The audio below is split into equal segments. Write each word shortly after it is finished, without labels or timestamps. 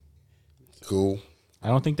Cool. I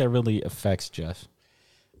don't think that really affects Jeff.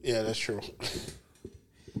 Yeah, that's true.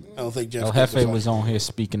 I don't think Jeff. El Jefe was on here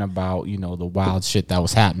speaking about, the wild shit that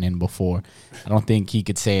was happening before. I don't think he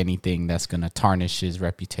could say anything that's going to tarnish his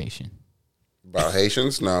reputation. About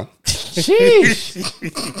Haitians? No. Sheesh.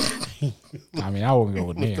 I mean, I wouldn't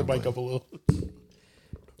go there. Lift the mic up a little.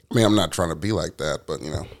 I mean, I'm not trying to be like that, but,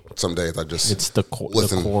 some days I just... It's the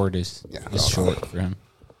cord is short for him.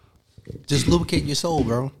 Just lubricate your soul,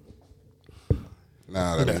 bro.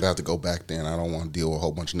 Nah, I have to go back there, and I don't want to deal with a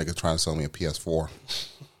whole bunch of niggas trying to sell me a PS4.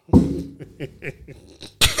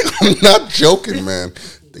 I'm not joking, man.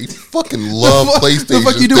 They fucking love PlayStation. The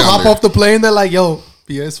fuck you do? Hop off the plane? They're like, yo,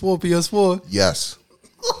 PS4. Yes.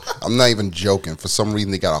 I'm not even joking. For some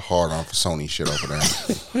reason, they got a hard on for Sony shit over there.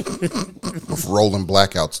 With rolling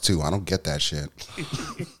blackouts, too. I don't get that shit.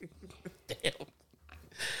 Damn.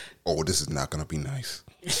 Oh, this is not going to be nice.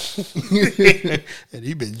 And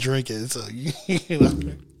he been drinking, so I'm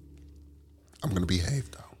going to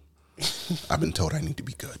behave, though. I've been told I need to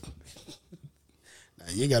be good. Nah,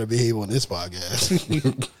 you got to behave on this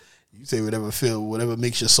podcast. You say whatever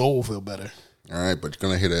makes your soul feel better. All right, but you're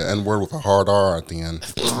going to hit an N-word with a hard R at the end.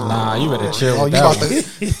 Nah, you better chill with that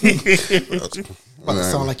one. About to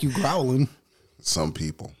sound like you growling. Some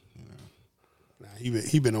people. Nah,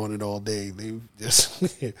 he been on it all day. They just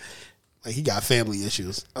like he got family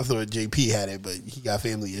issues. I thought JP had it, but he got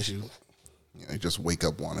family issues. Yeah, they just wake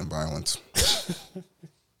up wanting violence.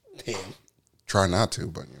 Damn. Try not to,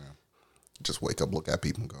 but just wake up, look at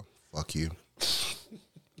people, and go, "Fuck you."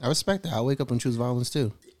 I respect that. I wake up and choose violence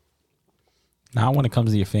too. Not when it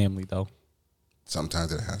comes to your family, though.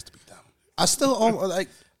 Sometimes it has to be done. I still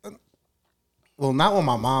well, not on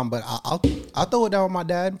my mom, but I'll throw it down with my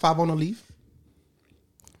dad. 5 on the leaf.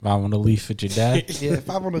 5 on the leaf with your dad. Yeah,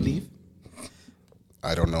 5 on the leaf.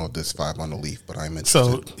 I don't know if this 5 on the leaf, but I'm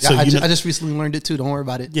interested. So I just recently learned it too. Don't worry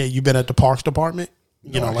about it. Yeah, you been at the parks department?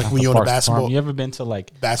 Like when you're on a basketball. You ever been to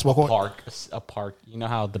like basketball court? A park. You know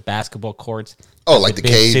how the basketball courts. Oh, like the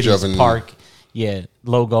cage of a park. Yeah,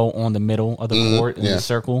 logo on the middle of the court in the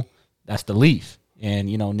circle. That's the leaf. And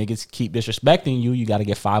niggas keep disrespecting you. You got to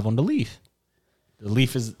get 5 on the leaf. The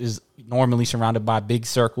leaf is normally surrounded by a big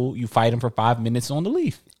circle. You fight them for 5 minutes on the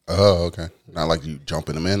leaf. Oh, okay. Not like you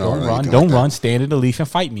jumping them in don't or run. Don't like run. Stand in the leaf and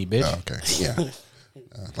fight me, bitch. Oh, okay. Yeah.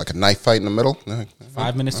 Like a knife fight in the middle.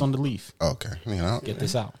 5 minutes on the leaf. Okay. Get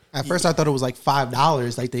this out. At first, I thought it was like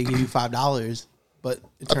 $5. Like they give you $5, but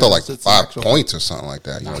I thought like 5 points or something like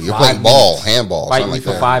that. You're playing ball, handball, fight something me like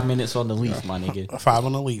for that. 5 minutes on the leaf, my nigga. 5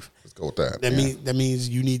 on the leaf. Let's go with that. That means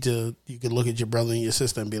you can look at your brother and your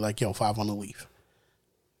sister and be like, yo, 5 on the leaf.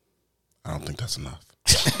 I don't think that's enough.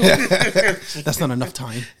 That's not enough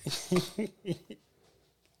time.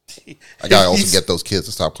 I gotta also get those kids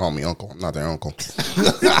to stop calling me uncle. I'm not their uncle.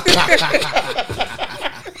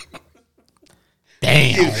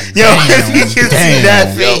 Damn. Yo, you can see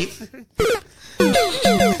that face.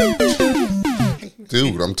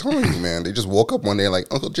 Dude, I'm telling you, man. They just woke up one day like,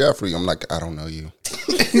 Uncle Jeffrey. I'm like, I don't know you.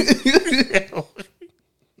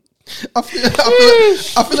 I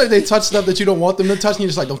feel like they touch stuff that you don't want them to touch, and you're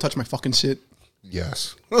just like, don't touch my fucking shit.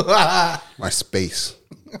 Yes. My space.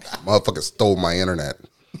 Motherfucker stole my internet.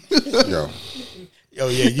 Yo,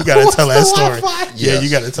 yeah, you gotta tell that story. Yeah, Yes. you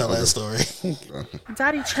gotta tell that story.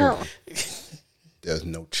 Daddy, chill. There's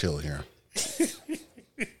no chill here.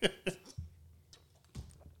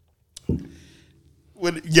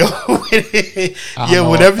 Whenever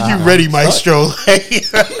you ready, Maestro.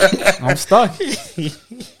 I'm stuck.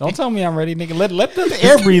 Don't tell me I'm ready, nigga. Let the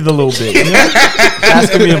air breathe a little bit.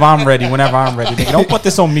 Asking me if I'm ready whenever I'm ready, nigga. Don't put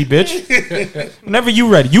this on me, bitch. Whenever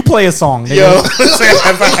you ready, you play a song, nigga. Yo,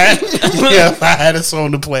 if I had a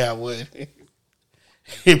song to play, I would.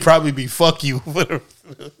 It'd probably be "Fuck You."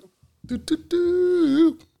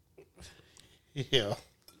 Yeah.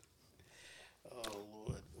 Oh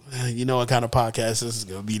Lord. You know what kind of podcast this is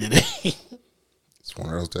gonna be today? It's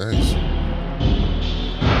one of those days.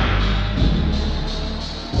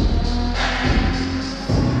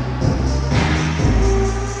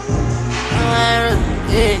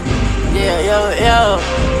 Yo.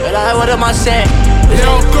 What am I saying?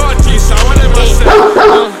 Yo, Gorgeous, what am I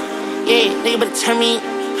saying? Yeah, nigga better turn me.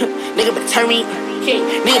 Nigga better turn me.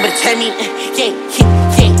 Nigga better turn me.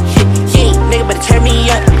 Nigga better turn me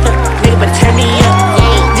up. Nigga better turn me up.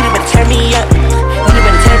 Nigga better turn me up. Nigga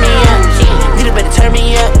better turn me up. Nigga better turn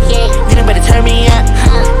me up. Nigga better turn me up.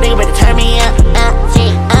 Nigga better turn me up.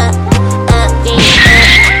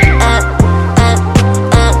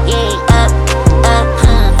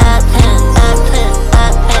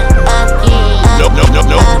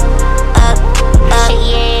 No.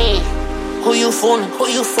 Who you fooling?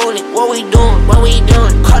 fooling. What we doing? What we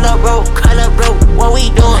doing? Call up, bro. What we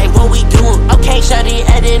doing? Hey, what we doing? Okay, shawty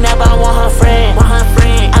adding up. I want her friend.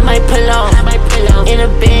 I might pull up. In a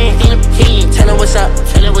bed. Tell her what's up.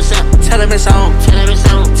 Tell her it's on. Tell her what's up. Tell her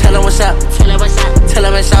it's on. Tell her what's up. Tell her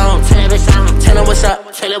it's on. Tell her what's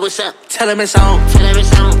up. Tell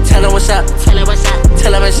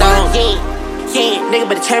her it's on. Yeah, nigga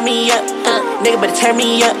better turn me up. Nigga better turn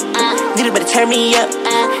me up. Nigga better turn me up.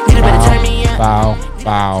 Nigga better turn me up.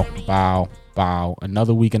 Bow.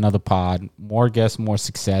 Another week, another pod. More guests, more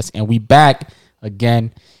success. And we back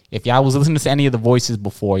again. If y'all was listening to any of the voices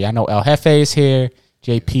before, y'all know El Jefe is here,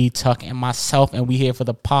 JP, Tuck, and myself, and we here for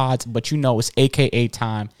the pods. But you know it's AKA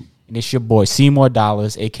time. And it's your boy Seymour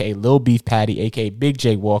Dollars, AKA Lil Beef Patty, AKA Big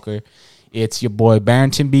J Walker. It's your boy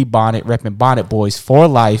Barrington B. Bonnet, repping Bonnet Boys for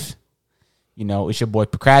life. You know, it's your boy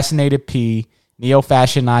Procrastinated P, Neo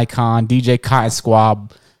Fashion Icon, DJ Cotton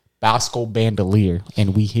Squad, Bosco Bandolier,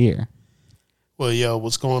 and we here. Well, yo,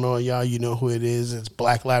 what's going on, y'all? You know who it is. It's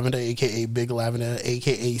Black Lavender, a.k.a. Big Lavender,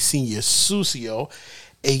 a.k.a. Senior Sucio,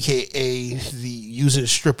 a.k.a. the using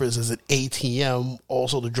strippers as an ATM,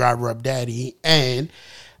 also the driver up daddy, and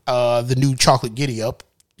the new chocolate giddy up.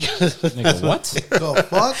 Nigga, what? The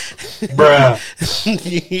fuck? Bruh.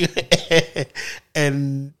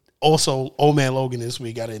 And also, Old Man Logan this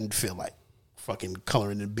week, I didn't feel like fucking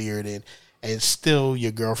coloring the beard in. And still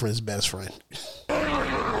your girlfriend's best friend.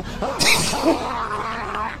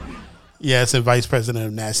 Yes, and vice president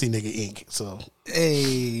of Nasty Nigga Inc. So,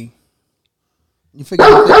 Hey.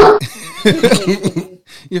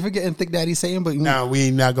 You forgetting Thick Daddy saying, but nah, we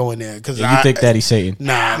ain't not going there. Cause You think that he's saying?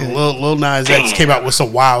 Nah, Lil Nas X came out with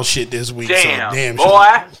some wild shit this week. Damn, So, boy.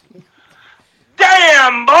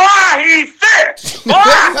 Damn, boy, he's thick. Boy,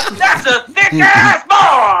 that's a thick ass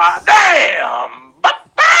boy. Damn.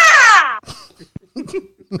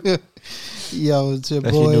 yo, it's your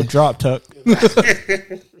That's your boy. new drop, Tuck.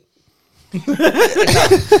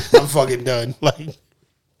 I'm fucking done. Like,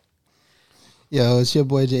 Yo, it's your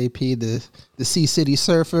boy JP, the Sea City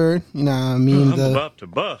Surfer. You know what I mean? I'm about to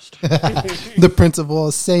bust. The Prince of All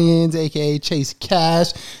Saiyans, aka Chase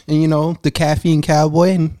Cash, and you know the Caffeine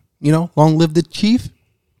Cowboy, and you know, long live the Chief.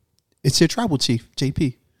 It's your tribal chief,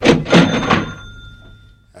 JP. all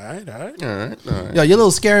right. Yo, you're a little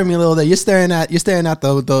scaring me a little there. You're staring at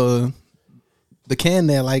the can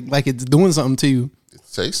there like it's doing something to you.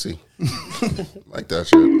 It's tasty. Like that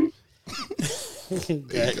shit.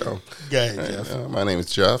 There you go. Go ahead, Hey, Jeff. my name is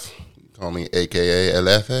Jeff. Call me AKA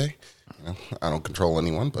LFA. You know, I don't control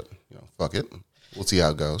anyone, but fuck it. We'll see how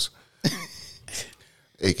it goes.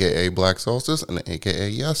 AKA Black Solstice and AKA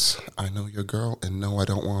Yes, I know your girl and no, I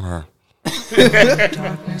don't want her.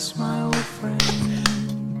 Darkness, my old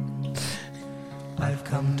friend. I've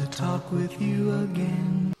come to talk with you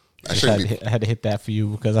again. I had to hit that for you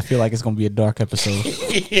because I feel like it's gonna be a dark episode.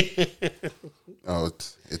 Oh,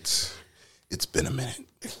 it's been a minute.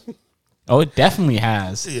 Oh, it definitely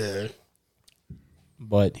has. Yeah.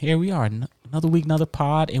 But here we are, another week, another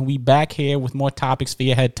pod, and we back here with more topics for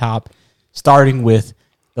your head top, starting with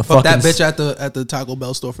the Fuck fucking that bitch at the Taco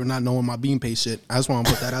Bell store for not knowing my bean paste shit. I just want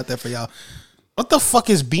to put that out there for y'all. What the fuck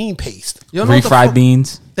is bean paste? You don't know what the refried fuck-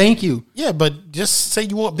 beans. Thank you. Yeah, but just say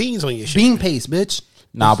you want beans on your shit. Bean paste, bitch.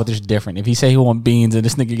 Nah, but there's different. If he say he want beans and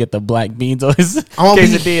this nigga get the black beans on his I want to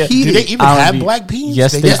be quesadilla, heated. Do they even I don't have be- black beans?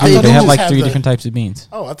 Yes, they, just- do. I thought They have just like three the- different types of beans.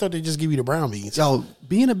 Oh, I thought they just give you the brown beans. Yo,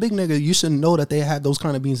 being a big nigga, you should know that they had those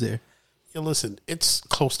kind of beans there. Yo, listen, it's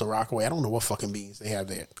close to Rockaway. I don't know what fucking beans they have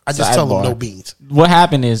there. I just tell them Sidebar. no beans. What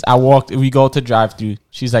happened is we go to drive through.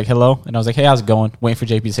 She's like, hello. And I was like, hey, how's it going? Waiting for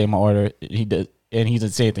JP to say my order. He did. And he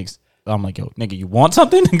didn't say anything. I'm like, yo, nigga, you want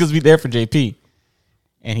something? Because we there for JP.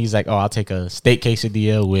 And he's like, oh, I'll take a steak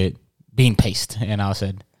quesadilla with bean paste. And I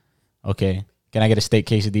said, okay, can I get a steak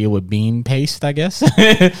quesadilla with bean paste, I guess?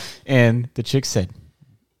 And the chick said,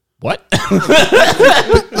 what?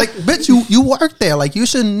 Like, bitch, you work there. Like, you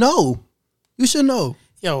should know. You should know.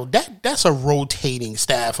 Yo, that's a rotating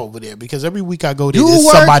staff over there because every week I go there, You there's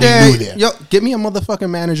work somebody there. new there. Yo, get me a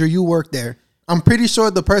motherfucking manager. You work there. I'm pretty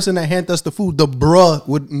sure the person that handed us the food, the bruh,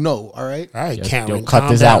 would know. All right. All right, Yo, Karen, cut calm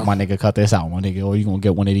this down. out, my nigga. Cut this out, my nigga. Or you going to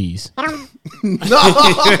get one of these. All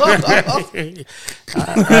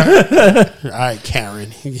right,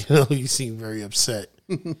 Karen. You seem very upset.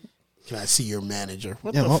 Can I see your manager?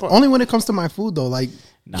 What Yeah, the fuck? only when it comes to my food, though. Like,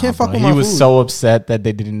 Nah, can't fuck bro, with he my was food. so upset that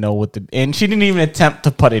they didn't know what and she didn't even attempt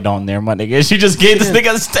to put it on there, my nigga. She just gave this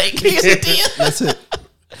nigga a steak quesadilla. That's it.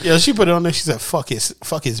 Yeah, she put it on there. She said, fuck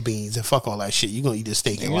his beans and fuck all that shit. You gonna eat this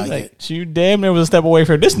steak and like it. She damn near was a step away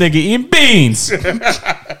from this nigga eating beans.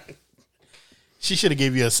 She should have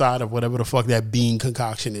gave you a side of whatever the fuck that bean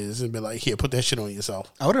concoction is and be like, here, put that shit on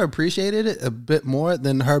yourself. I would have appreciated it a bit more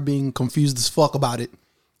than her being confused as fuck about it.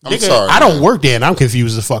 I'm Nigga, sorry. I don't work there and I'm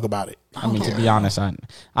confused as fuck about it. I mean, to be honest,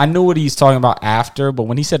 I knew what he's talking about after, but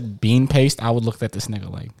when he said bean paste, I would look at this nigga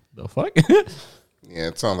like, the fuck? Yeah,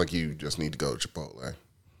 it sounds like you just need to go to Chipotle.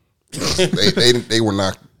 They were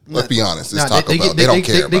not. Let's be honest. It's Taco Bell. They don't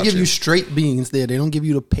care. They give you straight beans there. They don't give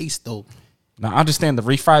you the paste though. Now I understand the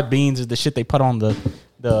refried beans is the shit they put on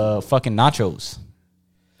the fucking nachos.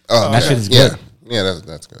 That shit is good. Yeah,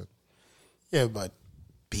 that's good. Yeah, but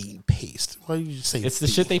bean paste. Why do you just say It's the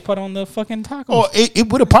shit they put on the fucking tacos. Oh,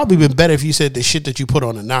 it would have probably been better if you said the shit that you put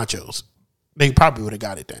on the nachos. They probably would have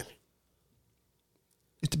got it then.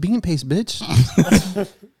 It's the bean paste, bitch.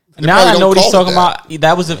 Now probably I know don't what he's call it talking about.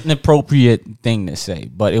 That was an appropriate thing to say,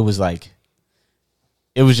 but it was like,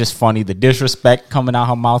 it was just funny. The disrespect coming out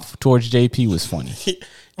her mouth towards JP was funny.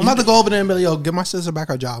 I'm about to go over there and be like, yo, give my sister back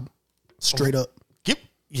her job. Straight up. Yep.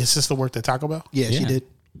 Your sister worked at Taco Bell? Yeah, she did.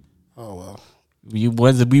 Oh, well. We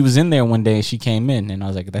was in there one day and she came in and I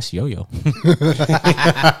was like, that's Yo-Yo.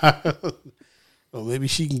 Well, maybe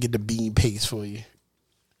she can get the bean paste for you.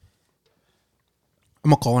 I'm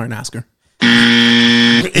going to call her and ask her.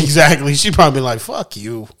 Exactly. She probably like, fuck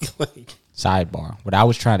you. Sidebar. What I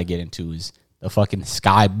was trying to get into is the fucking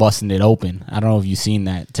sky busting it open. I don't know if you seen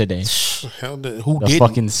that today. Hell, who The didn't?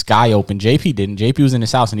 fucking sky open. JP didn't. JP was in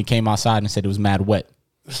his house and he came outside and said it was mad wet.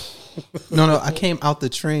 No, I came out the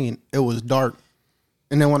train. It was dark.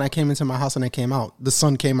 And then when I came into my house and I came out, the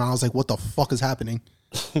sun came out. I was like, what the fuck is happening?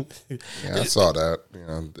 Yeah, I saw that. You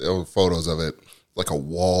know, there were photos of it, like a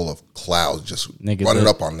wall of clouds just Nigga, running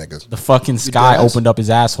up on niggas. The fucking sky opened up his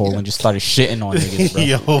asshole and just started shitting on niggas, bro.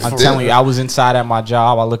 Yo, I'm for telling you, I was inside at my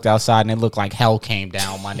job. I looked outside and it looked like hell came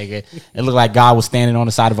down, my nigga. It looked like God was standing on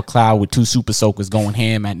the side of a cloud with two super soakers going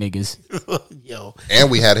ham at niggas. Yo.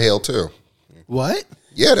 And we had hail too. What?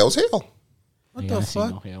 Yeah, that was hail. What Yeah, I the seen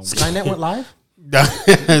fuck? no hell. Skynet went live?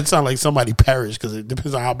 It sounded like somebody perished because it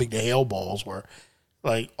depends on how big the hail balls were.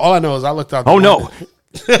 Like, all I know is I looked out.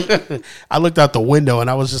 I looked out the window and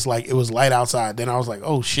I was just like, it was light outside. Then I was like,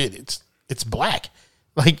 oh shit, it's black.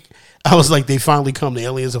 Like, I was like, the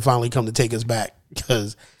aliens have finally come to take us back,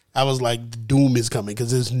 because I was like, the doom is coming,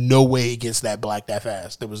 because there's no way it gets that black that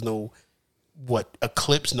fast. There was no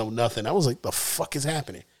eclipse, no nothing. I was like, the fuck is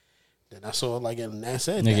happening? Then I saw like, and that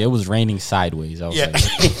said, Nigga, it was raining sideways. I was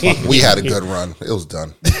like, We had a good run. It was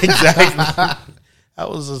done. exactly. I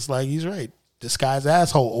was just like, he's right. This guy's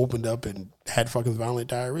asshole opened up and had fucking violent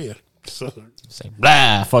diarrhea. So, say,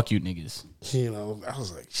 blah, fuck you niggas. you know, I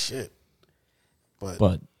was like, shit.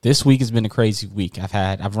 But this week has been a crazy week.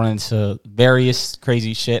 I've run into various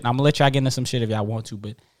crazy shit, and I'm gonna let y'all get into some shit if y'all want to,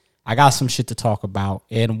 but I got some shit to talk about.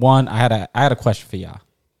 And one, I had a question for y'all.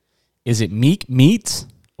 Is it Meek Meats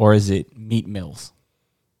or is it Meat Mills?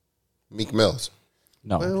 Meek Mills.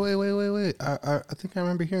 No. Wait. I think I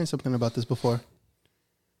remember hearing something about this before.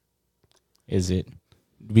 Is it?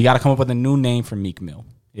 We got to come up with a new name for Meek Mill.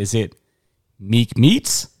 Is it Meek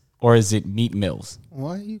Meats or is it Meat Mills?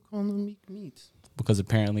 Why are you calling them Meek Meats? Because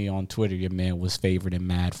apparently on Twitter, your man was favored in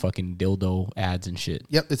mad fucking dildo ads and shit.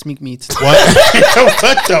 Yep, it's Meek Meats. What?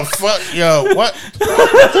 What the fuck? Yo, what?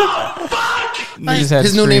 Niggas had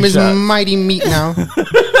His new name is screenshots. Mighty Meat now.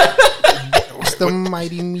 It's the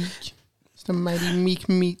Mighty Meat. It's the Mighty Meek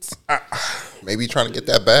Meats. Maybe trying to get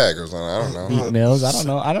that bag or something. I don't know. Meat Mills.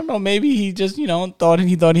 I don't know. Maybe he just thought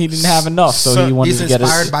he didn't have enough, so he wanted He's to get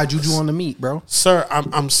inspired it. by Juju on the Meat, bro. Sir,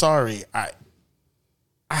 I'm sorry. I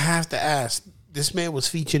have to ask. This man was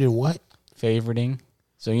featured in what? Favoriting.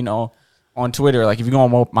 So on Twitter, like if you go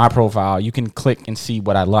on my profile, you can click and see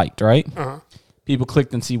what I liked. Right? People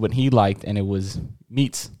clicked and see what he liked, and it was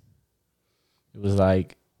meats. It was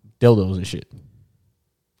like dildos and shit.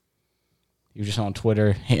 He was just on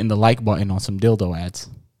Twitter hitting the like button on some dildo ads.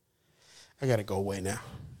 I gotta go away now.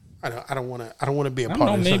 I don't want to be a I don't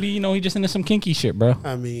part know. of this. Maybe he just into some kinky shit, bro.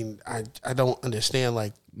 I mean, I don't understand.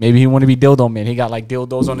 Like, Maybe he want to be dildo man. He got like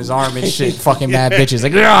dildos on his arm and shit. Fucking mad bitches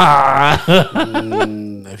like. "Ah!"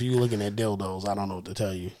 if you looking at dildos, I don't know what to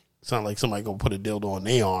tell you. It's not like somebody gonna put a dildo on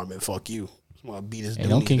their arm and fuck you. Somebody beat his. Hey,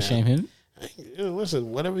 don't kink shame him.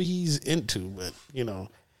 Listen, whatever he's into, but I mean,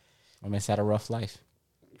 it's had a rough life.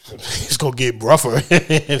 it's gonna get rougher.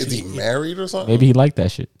 Is he married or something? Maybe he liked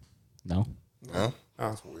that shit. No. No.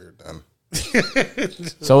 That's weird then.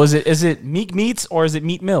 So is it Meek Meats or is it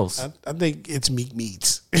Meat Mills? I think it's Meek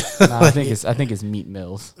Meats. No, I think it's Meat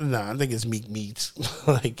Mills. No, I think it's Meek Meats.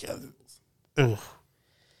 Like,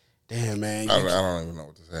 damn man, I don't even know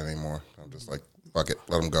what to say anymore. I'm just like, Fuck it.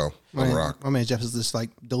 Let him go. Let him rock. My man Jeff is just like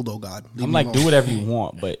dildo god. Leave I'm him like, alone. do whatever you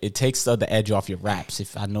want, but it takes the edge off your raps.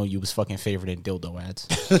 If I know you was fucking favored in dildo ads.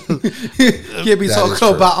 Can't be That talking is true.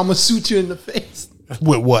 about I'm gonna shoot you in the face.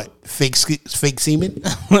 With what? Fake semen?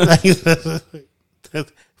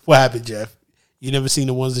 What happened, Jeff? You never seen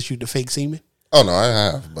the ones that shoot the fake semen? Oh no, I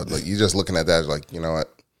have. But like, you just looking at that as like, you know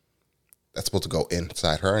what? That's supposed to go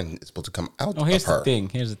inside her and it's supposed to come out No, here's of her. the thing.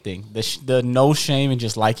 Here's the thing. The no shame and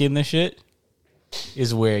just liking the shit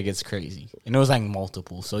is where it gets crazy. And it was like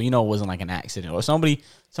multiple, so it wasn't like an accident or somebody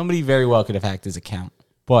very well could have hacked his account,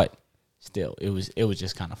 but still, it was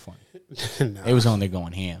just kind of fun. Nah. It was on there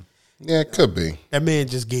going ham. Yeah, it could be. That man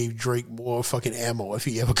just gave Drake more fucking ammo if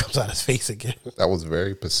he ever comes out his face again. That was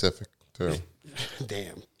very Pacific too.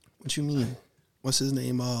 Damn. What you mean? What's his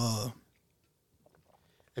name?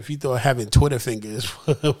 If you thought having Twitter fingers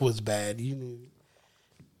was bad, you knew.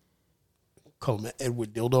 Call him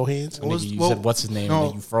Edward Dildo Hands. Nigga, you said what's his name and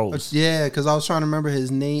then you froze. Yeah, because I was trying to remember his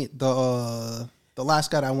name. The last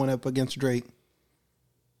guy that went up against Drake.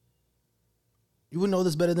 You would know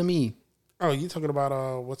this better than me. Oh, you talking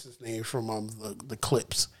about what's his name from the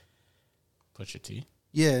Clips? Pusha T.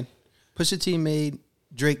 Yeah, Pusha T made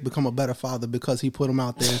Drake become a better father because he put him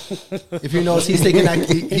out there. If you notice, he's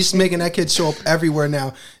making that kid show up everywhere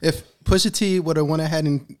now. If Pusha T would have went ahead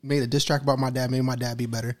and made a diss track about my dad, made my dad be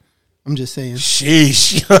better. I'm just saying.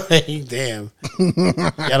 Sheesh. Damn.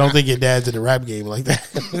 I don't think your dad's in the rap game like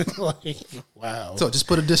that. Like, wow. So just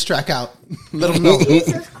put a diss track out. Let him know.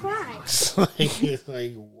 Jesus Christ. It's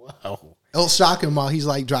like, wow. It'll shock him while he's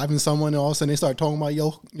like driving someone, and all of a sudden they start talking about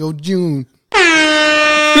yo June.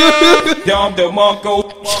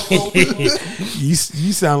 You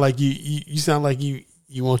sound like you sound like you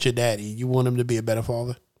want your daddy. You want him to be a better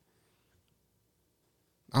father.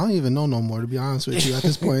 I don't even know no more, to be honest with you, at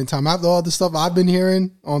this point in time. After all the stuff I've been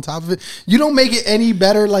hearing on top of it, you don't make it any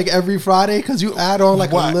better like every Friday because you add on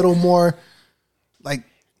like What? a little more, like,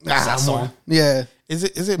 Sazon. yeah, Is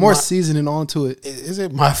it more my, seasoning onto it. is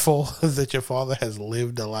it my fault that your father has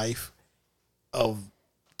lived a life of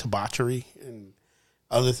debauchery and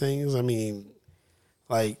other things? I mean,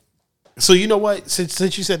 like, so you know what?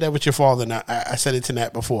 Since you said that with your father, and I said it to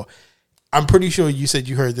Nat before, I'm pretty sure you said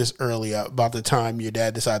you heard this earlier about the time your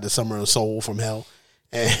dad decided to summon a soul from hell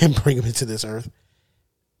and bring him into this earth.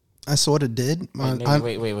 I sort of did.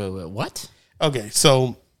 Wait, what? Okay,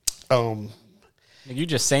 so, Nigga, you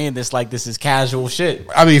just saying this like this is casual shit.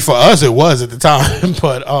 I mean, for us it was at the time,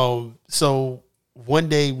 but so one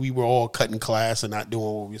day we were all cutting class and not doing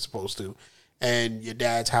what we were supposed to, and your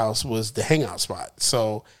dad's house was the hangout spot.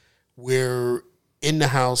 So we're in the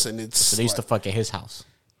house, and it's So they used to fuck at his house,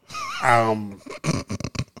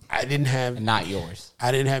 I didn't have and not yours.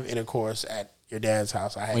 I didn't have intercourse at your dad's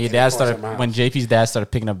house. I had When your dad intercourse at started, my when house. JP's dad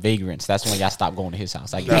started picking up vagrants, that's when y'all stopped going to his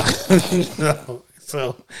house. I get it. No.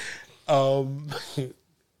 So,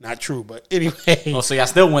 not true, but anyway. Oh, so y'all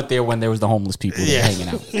still went there when there was the homeless people there Yeah. hanging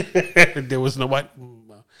out. There was nobody.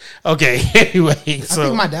 Okay, anyway. I So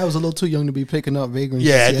think my dad was a little too young to be picking up vagrants.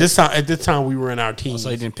 yeah, yet. at this time we were in our teens. So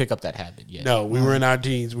he didn't pick up that habit yet. No, we were in our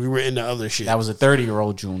teens. We were in the other shit. That was a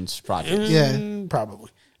 30-year-old June's project. Yeah. Probably.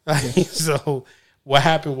 So what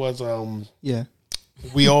happened was Yeah.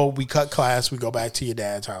 we cut class, we go back to your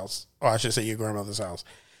dad's house, or I should say your grandmother's house,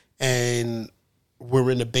 and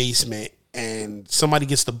we're in the basement, and somebody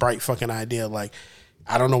gets the bright fucking idea, like,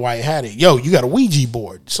 I don't know why you had it. Yo, you got a Ouija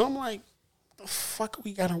board. So I'm like, the fuck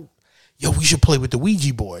we got a... Yo, we should play with the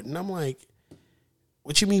Ouija board. And I'm like,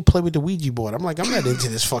 what you mean play with the Ouija board? I'm like, I'm not into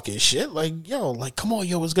this fucking shit. Like, yo, like, come on,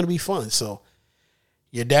 yo, it's going to be fun. So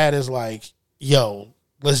your dad is like, yo,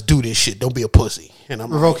 let's do this shit. Don't be a pussy. And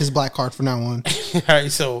I'm Revoke his black card from now on. all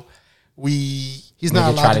right, so he's He's Nigga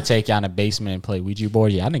not try allowed to take you in the basement and play Ouija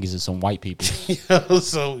board. Yeah, I niggas is some white people.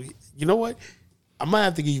 so you know what? I might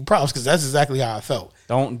have to give you props because that's exactly how I felt.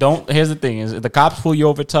 Don't. Here's the thing: is if the cops pull you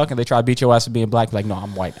over, Tuck, and they try to beat your ass for being black. Like, no,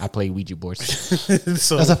 I'm white. I play Ouija boards.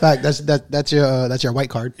 So That's a fact. That's your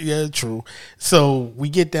white card. yeah, true. So we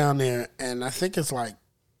get down there, and I think it's like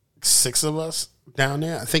 6 of us down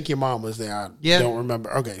there. I think your mom was there. I don't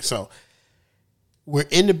remember. Okay, so we're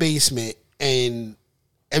in the basement, and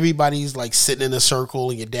everybody's like sitting in a circle,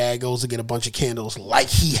 and your dad goes to get a bunch of candles like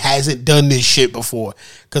he hasn't done this shit before.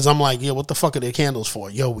 Because I'm like, yo, what the fuck are the candles for?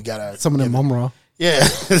 Yo, we gotta Some of them mum raw. yeah.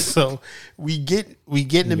 So we get in the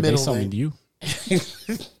Nigga, they middle. summoned you.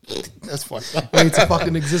 That's fucked up. Wait to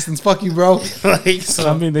fucking existence. Fuck you, bro. Like, so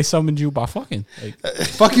I mean, they summoned you by fucking. Like,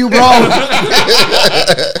 Fuck you, bro.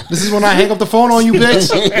 This is when I hang up the phone on you,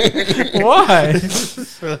 bitch. why?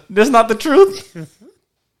 That's not the truth.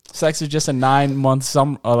 Sex is just a 9-month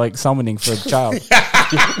summoning for a child.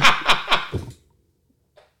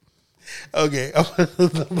 Okay.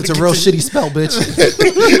 It's a real shitty spell, bitch.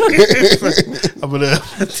 I'm gonna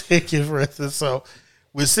take it for instance. So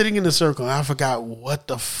we're sitting in the circle, and I forgot what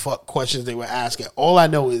the fuck questions they were asking. All I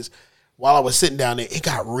know is while I was sitting down there, it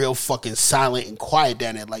got real fucking silent and quiet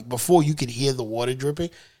down there. Like before, you could hear the water dripping.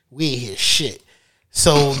 We ain't hear shit.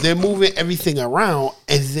 So they're moving everything around,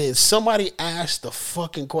 and then somebody asked the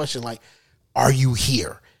fucking question like, "Are you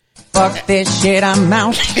here?" Fuck this shit, I'm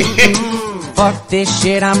out. Fuck this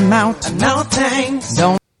shit, I'm out. No thanks.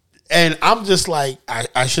 Don't. And I'm just like,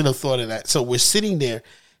 I should have thought of that. So we're sitting there,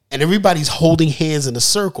 and everybody's holding hands in a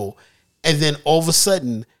circle, and then all of a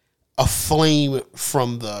sudden, a flame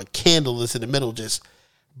from the candle that's in the middle just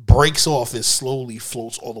breaks off and slowly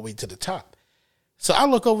floats all the way to the top. So I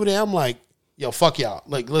look over there, I'm like, yo, fuck y'all.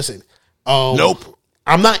 Like, listen. Nope.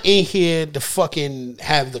 I'm not in here to fucking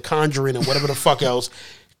have the Conjuring and whatever the fuck else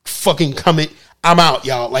fucking coming. I'm out,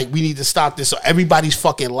 y'all. Like, we need to stop this. So everybody's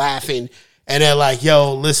fucking laughing. And they're like,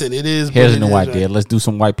 yo, listen, it is. Here's an idea. Let's do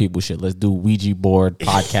some white people shit. Let's do Ouija board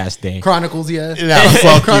podcast day. Chronicles, yeah. Nah,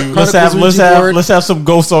 fuck you. Let's have some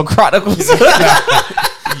ghosts on Chronicles.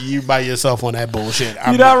 You by yourself on that bullshit.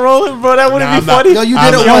 You not rolling, bro? That wouldn't be not. funny. Yo, you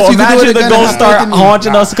did it once. You can do imagine it the again. ghost start Fucking-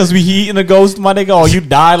 haunting us because we eating a ghost, my nigga. Oh, you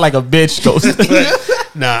died like a bitch, ghost.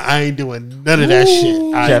 Nah, I ain't doing none of that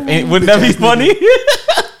shit. Jeff, wouldn't that be funny?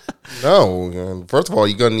 No, first of all,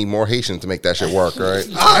 you're gonna need more Haitians to make that shit work, right?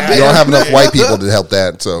 You don't have enough white people to help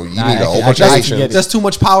that, so you need a whole bunch of I can Haitians. get it. That's too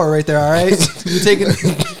much power right there. All right, you're taking.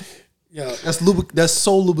 Yeah. That's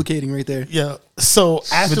soul lubricating right there. Yeah. So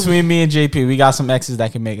after Between me and JP, we got some exes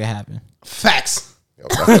that can make it happen. Facts.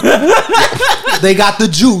 They got the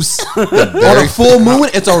juice. On a full moon,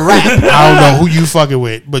 it's a wrap. I don't know who you fucking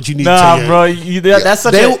with, but you need Nah, to. bro, that's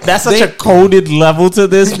such a coded level to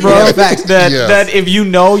this, bro. Yeah, facts. That if you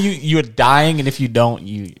know you're dying, and if you don't,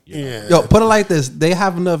 Yeah. Yo, put it like this: they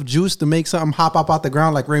have enough juice to make something hop up out the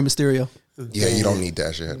ground like Rey Mysterio. Yeah, you don't need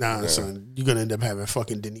that shit. Nah, son, you're gonna end up having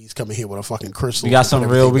fucking Denise coming here with a fucking crystal. we got some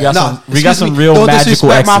and real, everything we got back. some real Don't magical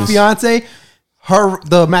disrespect my exes. fiance.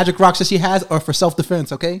 The magic rocks that she has are for self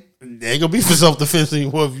defense. Okay. They ain't gonna be for self defense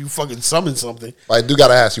anymore if you fucking summon something. I do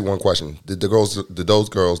gotta ask you one question: Did those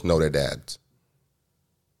girls know their dads?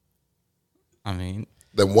 I mean,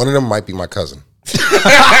 Then one of them might be my cousin.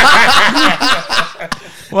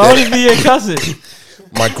 why would it be your cousin?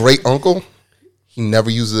 My great uncle, he never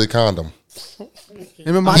uses a condom.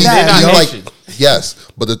 Him and my He's dad. like, yes,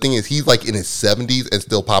 but the thing is, he's like in his 70s and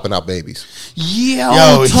still popping out babies.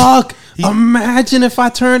 Yo, Tuck. Imagine if I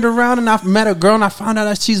turned around and I met a girl and I found out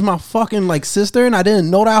that she's my fucking like sister and I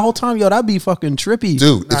didn't know that whole time. Yo, that'd be fucking trippy.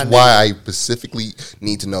 Dude, it's why I specifically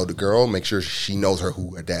need to know the girl, make sure she knows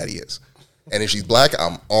who her daddy is. And if she's black,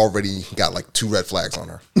 I'm already got like 2 red flags on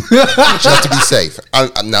her, just to be safe.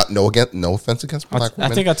 I'm not no offense against black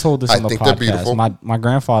women. I think I told this on the think they're beautiful. podcast. My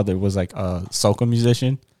grandfather was like a soca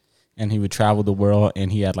musician, and he would travel the world,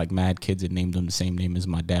 and he had like mad kids and named them the same name as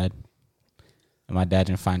my dad. And my dad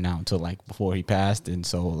didn't find out until like before he passed, and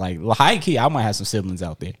so like high key, I might have some siblings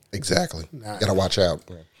out there. Exactly. Gotta watch out.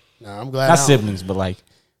 Nah, I'm glad. Not I don't- siblings, but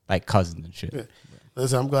like cousins and shit.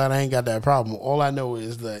 Listen, I'm glad I ain't got that problem. All I know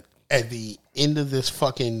is that at the end of this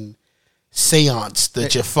fucking seance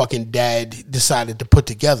that your fucking dad decided to put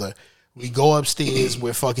together, we go upstairs,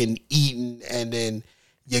 we're fucking eating, and then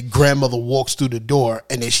your grandmother walks through the door,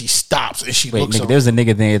 and then she stops and she Wait, looks nigga, up. there's a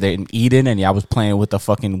nigga there in Eden, and y'all was playing with the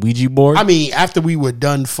fucking Ouija board. I mean, after we were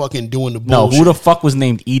done fucking doing the no, bullshit. who the fuck was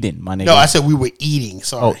named Eden, my nigga? No, I said we were eating.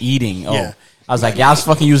 Sorry. Oh, eating. Oh. Yeah. I was like, y'all was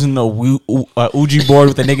fucking using the Ouija board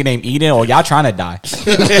with a nigga named Eden, or y'all trying to die?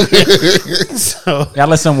 So, Y'all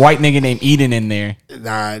let some white nigga named Eden in there.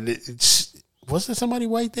 nah, was there somebody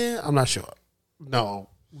white there? I'm not sure. No,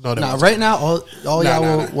 there Nah, wasn't. right now, all y'all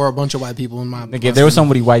nah. were a bunch of white people in my. Nigga, if there was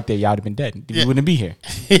somebody white there, y'all would have been dead. You wouldn't be here.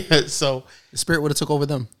 Yeah, so The spirit would have took over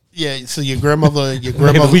them. yeah, so your grandmother,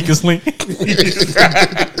 The weakest link.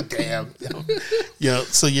 damn, yeah.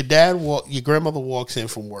 So your grandmother walks in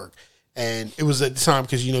from work, and it was at the time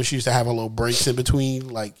because you know she used to have her little breaks in between,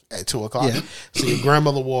 like at 2:00. Yeah. So your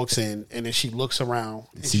grandmother walks in, and then she looks around.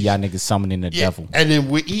 And See y'all niggas summoning the yeah, devil. and then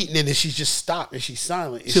we're eating, and then she just stopped and she's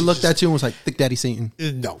silent. And She looked at you and was like, "Thick Daddy Satan."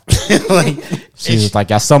 no, like She was like,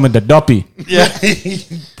 y'all summoned the duppy. yeah,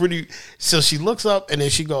 pretty. So she looks up and then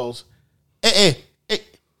she goes, "Hey,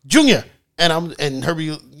 Junior," and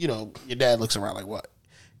Herbie, you know, your dad looks around like what,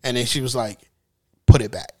 and then she was like, "Put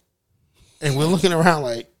it back," and we're looking around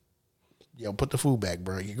like, "Yo, put the food back,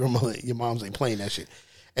 bro. Your mom's ain't playing that shit,"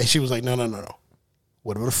 and she was like, "No,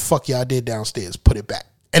 whatever the fuck y'all did downstairs, put it back."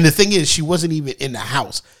 And the thing is, she wasn't even in the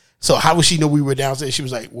house, so how would she know we were downstairs? She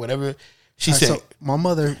was like, "Whatever." She All right, said, so my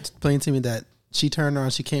mother explained to me that she turned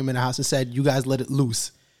around, she came in the house and said, "You guys let it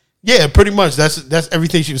loose." Yeah, pretty much. That's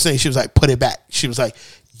everything she was saying. She was like, put it back. She was like,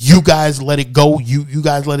 you guys let it go. You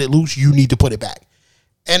guys let it loose. You need to put it back.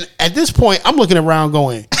 And at this point, I'm looking around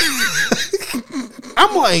going,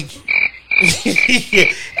 I'm like,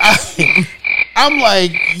 I'm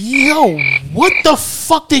like, yo, what the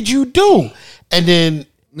fuck did you do? And then,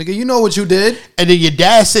 nigga, you know what you did. And then your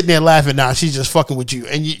dad's sitting there laughing. Nah, she's just fucking with you.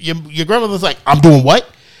 And your grandmother's like, I'm doing what?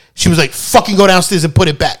 She was like, fucking go downstairs and put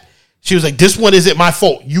it back. She was like, this one isn't my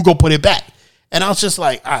fault. You go put it back. And I was just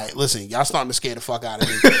like, all right, listen, y'all starting to scare the fuck out of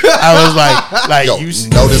me. I was like, yo, you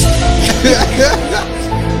notice.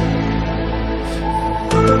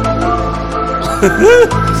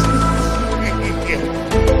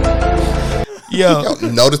 Yo,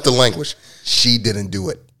 notice the language. She didn't do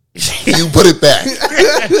it. You put it back.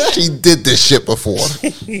 She did this shit before.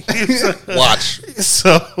 Watch.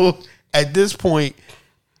 So at this point,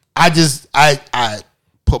 I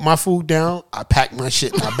put my food down, I packed my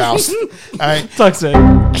shit, and I bounced. All right, Tucks it.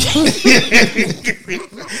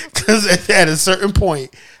 Because at a certain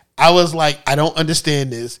point, I was like, I don't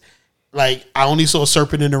understand this. Like, I only saw a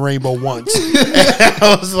serpent in the rainbow once. And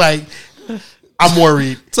I was like, I'm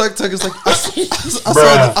worried. Tuck is like, I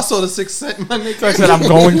saw the Sixth Sense, my nigga. Tuck said, I'm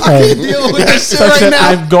going home. I can't deal with this shit Tuck right said, now.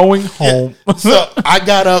 I'm going home. So I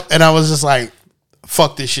got up and I was just like,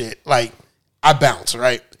 fuck this shit. Like, I bounced,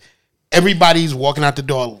 right? Everybody's walking out the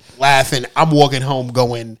door laughing. I'm walking home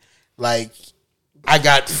going, like, I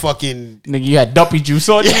got fucking... Nigga, you had duppy juice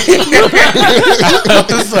on you. I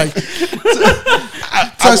was like...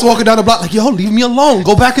 Tuck's walking down the block like, yo, leave me alone.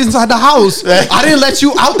 Go back inside the house. I didn't let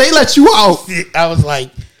you out. They let you out. I was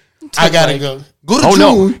like, I gotta go. Go to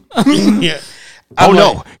June. No. Yeah. I'm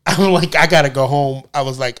like, I gotta go home. I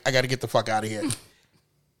was like, I gotta get the fuck out of here.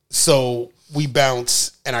 So we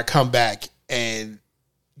bounce and I come back and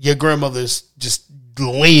your grandmother's just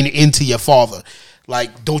laying into your father.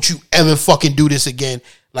 Like, don't you ever fucking do this again.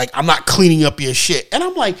 Like, I'm not cleaning up your shit. And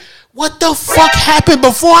I'm like, what the fuck happened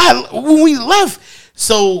when we left?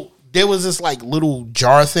 So there was this like little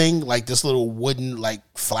jar thing, like this little wooden like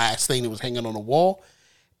flask thing that was hanging on the wall.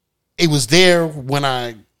 It was there when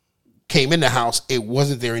I came in the house. It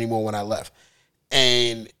wasn't there anymore when I left.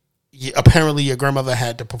 And apparently your grandmother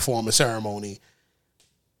had to perform a ceremony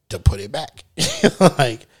to put it back.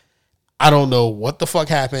 Like, I don't know what the fuck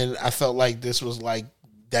happened. I felt like this was like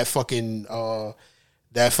that fucking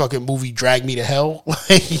movie Drag Me to Hell.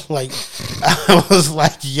 like I was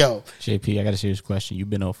like, yo. JP, I got a serious question. You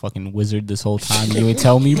been a fucking wizard this whole time. You ain't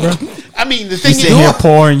tell me, bro. I mean, the thing you sitting here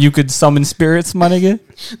poor and you could summon spirits, my nigga.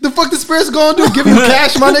 The fuck the spirits gonna do? Give you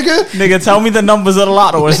cash, my nigga? Nigga, tell me the numbers of the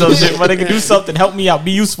lotto or some shit, my nigga. Do something. Help me out.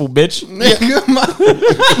 Be useful, bitch. Nigga,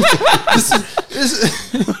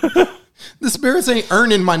 the spirits ain't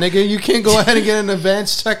earning, my nigga. You can't go ahead and get an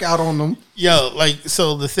advance checkout on them. Yo, like,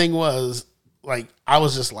 so the thing was, like, I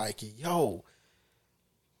was just like, yo,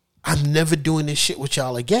 I'm never doing this shit with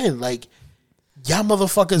y'all again. Like, y'all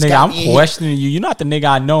motherfuckers nigga, got I'm questioning you. You're not the nigga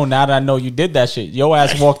I know now that I know you did that shit. Your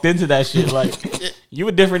ass walked into that shit like you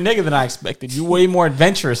a different nigga than I expected. You way more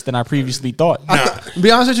adventurous than I previously thought. Be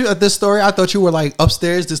honest with you, at this story, I thought you were like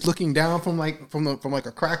upstairs, just looking down from like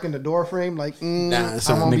a crack in the door frame. Like, So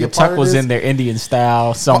nigga, Tuck was in there Indian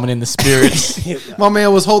style, summoning the spirits. My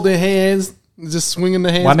man was holding hands, just swinging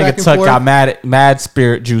the hands. My back nigga and Tuck forth. got mad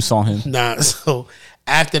spirit juice on him. Nah, so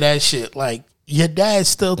after that shit, like, your dad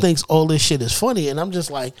still thinks all this shit is funny. And I'm just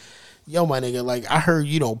like, yo, my nigga, like, I heard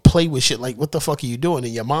you don't play with shit. Like, what the fuck are you doing?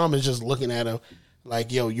 And your mom is just looking at her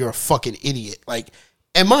like, yo, you're a fucking idiot. Like,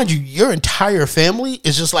 and mind you, your entire family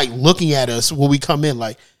is just like looking at us when we come in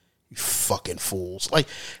like, you fucking fools. Like,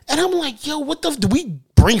 and I'm like, yo, what the, do we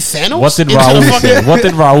bring Thanos? What did Raul say? What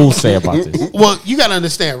did Raul say about this? Well, you got to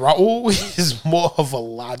understand, Raul is more of a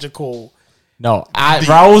logical. No,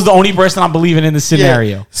 Raul's the only person I'm believing in the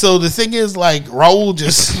scenario. Yeah. So the thing is, like, Raul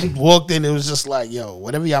just walked in. It was just like, yo,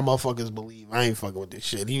 whatever y'all motherfuckers believe, I ain't fucking with this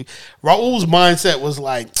shit. Raul's mindset was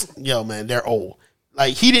like, yo, man, they're old.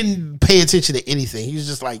 Like, he didn't pay attention to anything. He was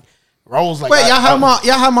just like, Raul's like, wait, y'all had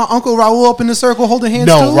my uncle Raul up in the circle holding hands.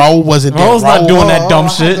 No, too? Raul wasn't there. Raul's not doing that dumb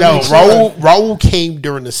shit. No, Raul came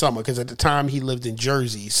during the summer because at the time he lived in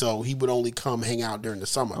Jersey, so he would only come hang out during the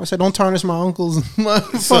summer. I said, don't tarnish my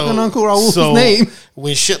fucking uncle Raul's name.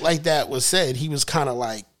 When shit like that was said, he was kind of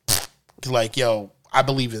like, yo, I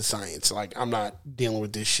believe in science. Like, I'm not dealing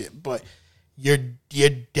with this shit. But your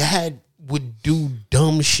dad would do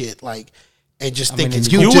dumb shit like. and just think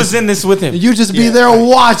it's you was in this with him. You just be there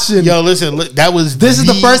watching. Yo, listen, that was This is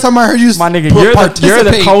the first time I heard you. My nigga, you're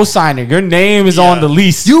the co-signer. Your name is on the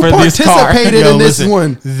lease You for this car. participated in this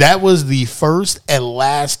one. That was the first and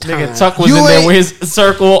last time. Nigga Tuck was in there with his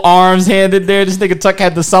circle, arms handed there. This nigga Tuck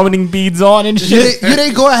had the summoning beads on and shit. You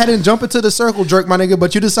didn't go ahead and jump into the circle jerk, my nigga,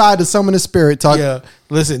 but you decided to summon the spirit, Tuck. Yeah,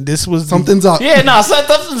 listen, this was something's up. Yeah, no,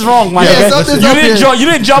 something's wrong, my Yeah, nigga. something's You up didn't here. you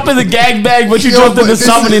didn't jump in the gangbang, but you jumped in the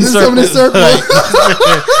summoning circle.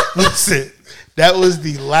 Listen, that was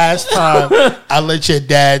the last time I let your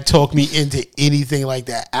dad talk me into anything like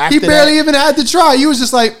that. After He barely even had to try. You was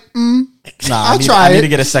just like, Nah, I'll I try need it. to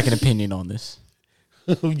get a second opinion on this.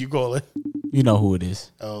 Who you calling? You know who it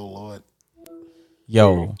is. Oh Lord.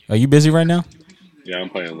 Yo, are you busy right now? Yeah, I'm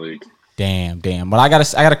playing League. Damn. But I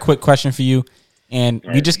got a quick question for you, and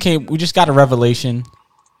we just got a revelation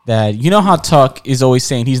that you know how Tuck is always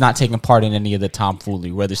saying he's not taking part in any of the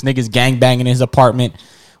tomfoolery, whether it's niggas gangbanging in his apartment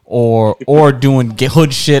or doing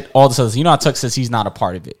hood shit, all this other. You know how Tuck says he's not a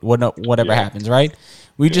part of it. Whatever happens, right?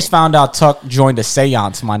 We just found out Tuck joined a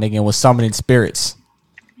seance, my nigga, and was summoning spirits.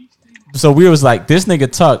 So we was like, this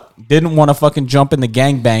nigga Tuck didn't want to fucking jump in the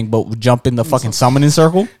gangbang, but would jump in the fucking summoning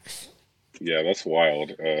circle. Yeah, that's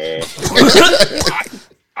wild.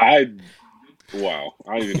 Wow,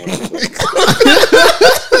 I don't even know what to say.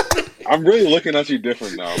 I'm really looking at you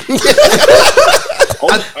different now.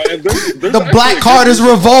 the black card is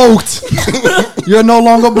revoked. You're no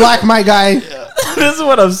longer black, my guy. This is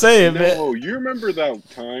what I'm saying, man. No, you remember that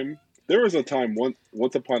time? There was a time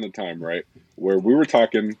once upon a time, right, where we were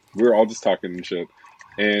all just talking and shit,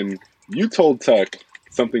 and you told Tuck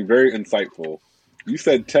something very insightful. You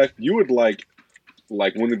said, Tuck, you would like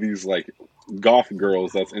one of these like goth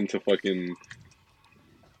girls that's into fucking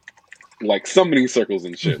like summoning circles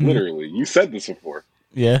and shit. Literally, you said this before.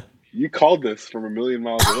 Yeah. You called this from a million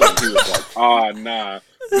miles away. He was like, nah,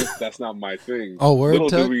 that's not my thing. Oh, word, Little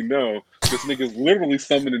Tuck? do we know, this nigga's literally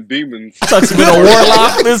summoning demons. Tuck's been a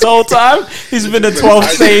warlock this whole time. He's been a 12th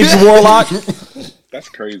stage warlock. That's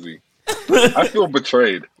crazy. I feel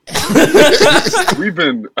betrayed. We've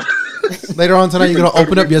been... Later on tonight, you're going to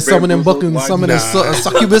open up your summoning book and summon a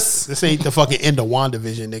succubus. This ain't the fucking end of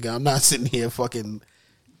WandaVision, nigga. I'm not sitting here fucking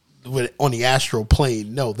on the astral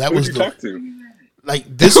plane. No, that was Who'd you talk to? Like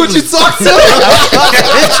this. Who'd you talk to?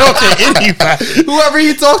 I talk to anybody. Whoever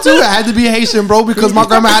you talked to, it had to be Haitian, bro, because my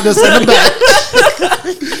grandma had to send him back.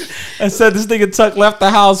 And said this nigga Tuck left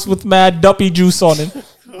the house with mad duppy juice on him.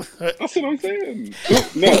 That's what I'm saying.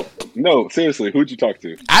 No, seriously, who'd you talk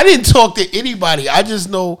to? I didn't talk to anybody. I just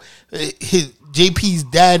know his JP's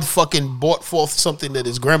dad fucking brought forth something that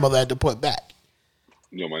his grandmother had to put back.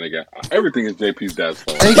 Yo, my nigga, everything is JP's dad's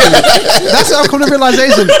fault. Thank you. That's how I come to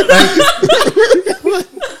realization.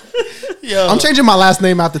 Yo. I'm changing my last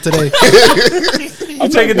name after today. You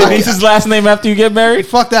taking Denise's last name after you get married?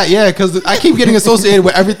 Fuck that, yeah, because I keep getting associated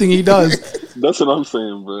with everything he does. That's what I'm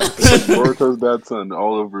saying, bro. Boruto's dad's son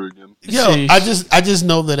all over again. Yo, I just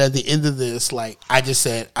know that at the end of this, like, I just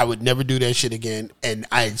said I would never do that shit again, and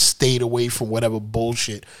I stayed away from whatever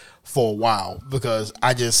bullshit for a while because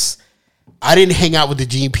I didn't hang out with the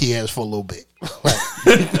GPS for a little bit.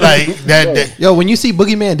 like that. Yo, when you see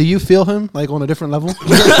Boogeyman, do you feel him like on a different level?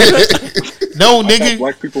 No, nigga.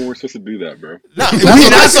 Black people weren't supposed to do that, bro. No, we're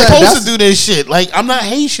not supposed to do this shit. Like, I'm not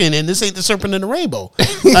Haitian, and this ain't the serpent in the rainbow.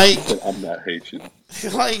 Like, I'm not Haitian.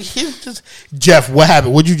 Like, Jeff, what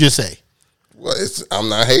happened? What'd you just say? Well, I'm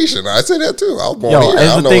not Haitian. I say that too. I was born Yo, here.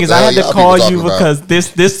 and the thing is, I had to call you because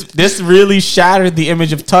this really shattered the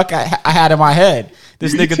image of Tuck I had in my head.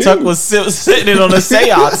 This nigga too. Tuck was sitting on a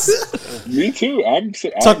seance. Me too.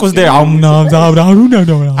 Tuck was there. I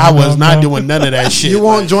was not doing none of that shit. You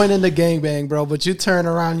won't join in the gangbang, bro, but you turn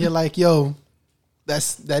around, you're like, yo,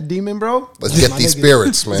 that's that demon, bro? Let's get these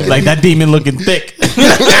spirits, man. Like that demon looking thick.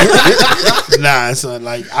 Nah, son.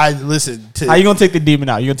 Like, I listen to. How you gonna take the demon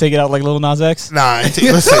out? You gonna take it out like Lil Nas X? Nah,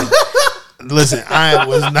 listen, I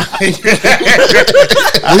was not.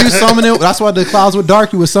 Were you summoning? That's why the clouds were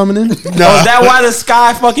dark. You were summoning. No, is that why the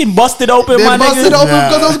sky fucking busted open? They my busted nigga? open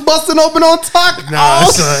because it was busting open on Tuck. Nah,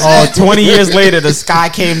 son. 20 years later, the sky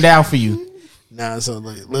came down for you. Nah, so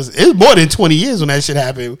like, listen, it was more than 20 years when that shit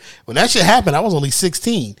happened. When that shit happened, I was only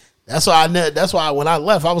 16. That's why when I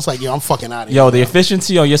left, I was like, yo, I'm fucking out of here. Yo, the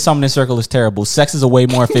efficiency on your summoning circle is terrible. Sex is a way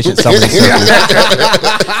more efficient summoning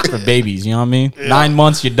circle for babies. You know what I mean? Yeah. 9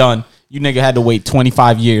 months, you're done. You nigga had to wait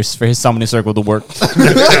 25 years for his summoning circle to work.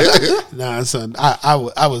 Nah, son, I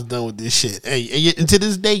was done with this shit. Hey, and to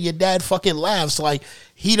this day, your dad fucking laughs like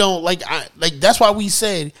he don't like. That's why we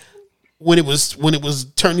said when it was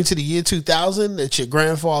turning to the year 2000 that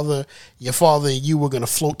your father, and you were gonna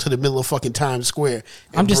float to the middle of fucking Times Square.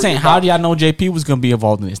 I'm just saying, how do y'all know JP was gonna be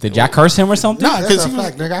involved in this? Did y'all curse him or something? Nah, because he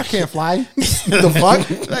was nigga, I can't fly. The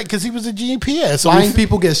fuck? like, because he was a GPS. So Flying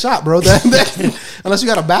people get shot, bro. Unless you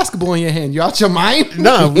got a basketball in your hand, you out your mind?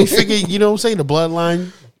 No, we figured, you know what I'm saying, the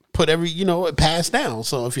bloodline put it passed down.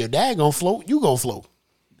 So if your dad gonna float, you gonna float.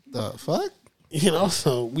 The fuck? You know,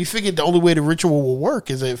 so we figured the only way the ritual will work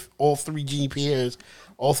is if all three Jean-Pierre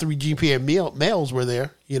males were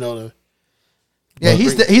there. You know,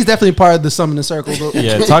 he's definitely part of the summoning circle. Though.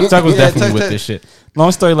 Yeah, Tuck was definitely with this shit.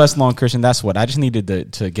 Long story less long, Christian. That's what I just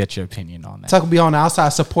needed to get your opinion on that. Tuck will be on the outside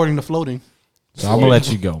supporting the floating. So I'm gonna let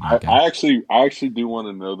you go. I actually do want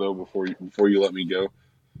to know though before you let me go.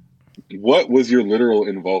 What was your literal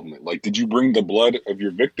involvement? Like, did you bring the blood of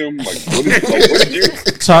your victim? Like, what did you?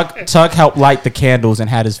 Tuck helped light the candles and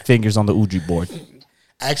had his fingers on the Ouija board.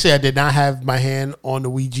 Actually, I did not have my hand on the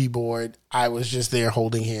Ouija board. I was just there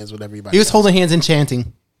holding hands with everybody. He was holding hands and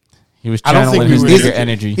chanting. He was channeling his nigger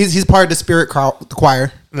energy. He's part of the spirit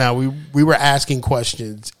choir. Now we were asking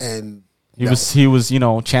questions and. He was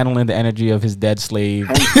channeling the energy of his dead slave.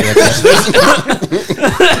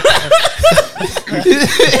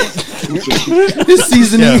 His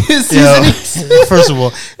seasoning. First of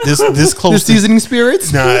all, this close. The seasoning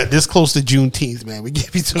spirits. Nah, this close to Juneteenth, man. We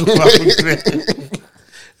can't be talking about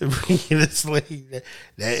bringing a slave.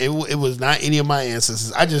 That it was not any of my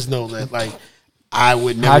ancestors. I just know that like I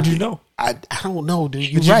would never. How'd you know? I don't know,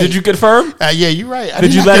 dude. Did you confirm? Yeah, you're right.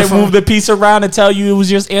 Did you let it move the piece around and tell you it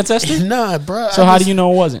was your ancestor? Nah, bro. So how do you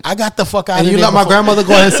know it wasn't? I got the fuck out and of you there. let my grandmother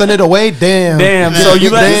go ahead and send it away? Damn. So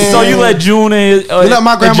you let June and you let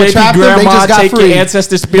my grandma JP grandma take free. your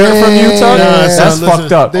ancestor spirit from you, Tuck? That's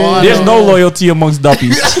fucked up. Damn. There's no loyalty amongst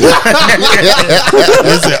duppies. Listen,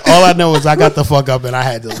 all I know is I got the fuck up and I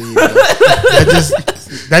had to leave.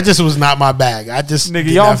 That just was not my bag. I just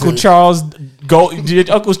nigga, your Uncle Charles your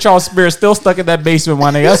Uncle Charles spirit still stuck in that basement, my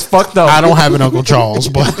nigga. That's fucked up. I don't have an Uncle Charles,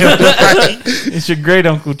 but it's your great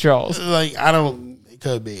Uncle Charles. Like it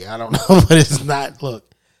could be. I don't know, but it's not. Look,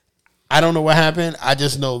 I don't know what happened. I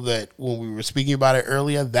just know that when we were speaking about it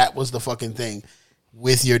earlier, that was the fucking thing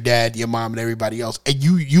with your dad, your mom, and everybody else. And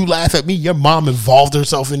you laugh at me. Your mom involved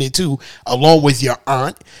herself in it too, along with your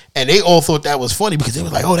aunt, and they all thought that was funny because they were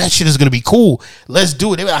like, "Oh, that shit is gonna be cool. Let's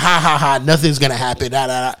do it." They were like, "Ha ha ha! Nothing's gonna happen." Da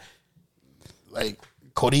da da. Like,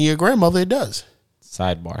 according to your grandmother, it does.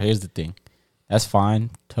 Sidebar. Here's the thing. That's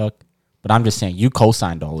fine, Tuck. But I'm just saying, you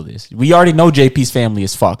co-signed all of this. We already know JP's family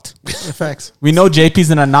is fucked. Facts. We know JP's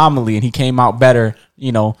an anomaly, and he came out better,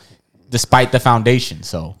 despite the foundation.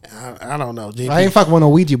 So I don't know. JP. I ain't fucking with no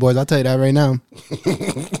Ouija boards. I'll tell you that right now.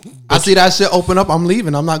 I see that shit open up. I'm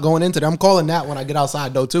leaving. I'm not going into that. I'm calling that when I get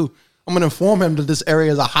outside, though, too. I'm going to inform him that this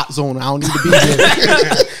area is a hot zone. I don't need to be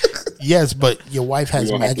here. Yes, but your wife has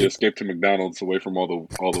magic. magic. Have to escape to McDonald's away from all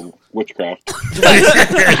the witchcraft.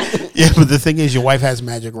 Yeah, but the thing is, your wife has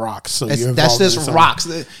magic rocks. So that's just rocks.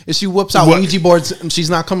 If she whips out Ouija boards, she's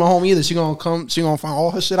not coming home either. She gonna find all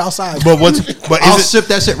her shit outside. But I'll ship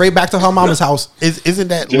that shit right back to her mama's house. Isn't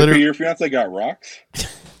that JP, literally your fiance got rocks?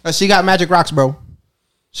 She got magic rocks, bro.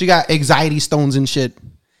 She got anxiety stones and shit.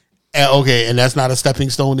 Okay, and that's not a stepping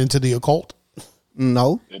stone into the occult?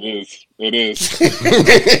 No, it is. It is.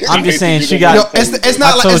 I'm just saying she got. It's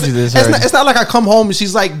not like I come home and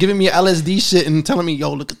she's like giving me LSD shit and telling me,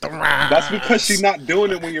 "Yo, look at the rock." That's because she's not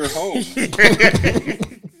doing it when you're home,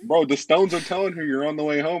 bro. The stones are telling her you're on the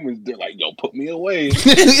way home, and they're like, "Yo, put me away." What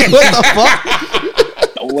the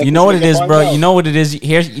fuck? You know what it is, bro. You know what it is.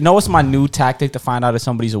 You know what's my new tactic to find out if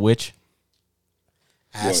somebody's a witch?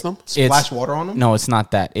 Ask them. Splash water on them. No, it's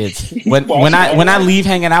not that. It's when I leave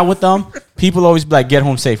hanging out with them, people always be like, "Get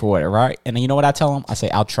home safe" or whatever, right? And then you know what I tell them? I say,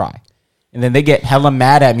 "I'll try," and then they get hella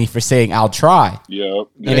mad at me for saying, "I'll try." Yep.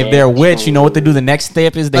 And if they're a witch, you know what they do? The next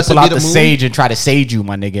step is they pull out the sage and try to sage you,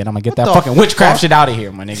 my nigga. And I'm gonna get that fucking witchcraft shit out of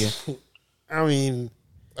here, my nigga. I mean,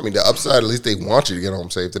 the upside, at least they want you to get home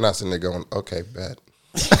safe. They're not sitting there going, "Okay, bet."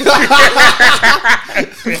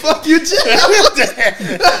 Fuck you, Jim.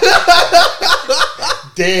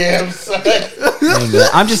 Damn, son.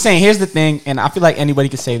 I'm just saying, here's the thing, and I feel like anybody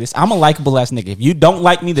could say this. I'm a likable ass nigga. If you don't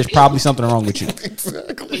like me, there's probably something wrong with you.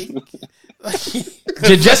 Exactly.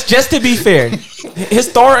 just to be fair,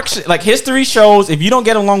 history shows if you don't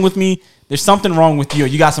get along with me, there's something wrong with you. Or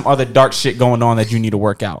you got some other dark shit going on that you need to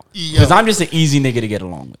work out. Because I'm just an easy nigga to get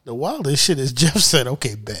along with. The wildest shit is Jeff said,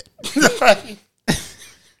 "Okay, bet."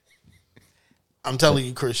 I'm telling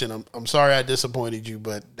you, Christian, I'm sorry I disappointed you,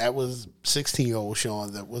 but that was 16-year-old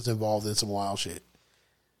Sean that was involved in some wild shit.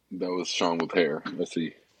 That was Sean with hair. Let's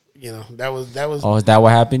see. You know, that was. Oh, is that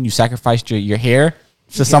what happened? You sacrificed your hair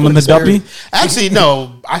to summon the W? Actually,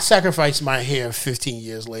 no. I sacrificed my hair 15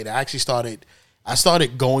 years later. I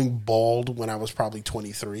started going bald when I was probably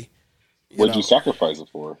 23. What'd you sacrifice it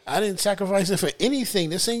for? I didn't sacrifice it for anything.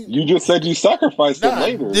 This ain't. You just said you sacrificed it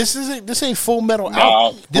later. This ain't Full Metal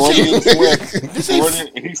This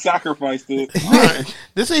ain't. He sacrificed it.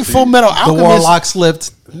 This ain't Full Metal Alchemist. The warlock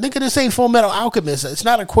slipped. Nigga, this ain't Full Metal Alchemist. It's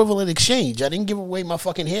not equivalent exchange. I didn't give away my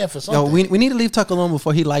fucking hair for something. Yo, we need to leave Tuck alone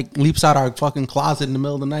before he like leaps out our fucking closet in the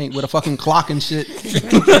middle of the night with a fucking clock and shit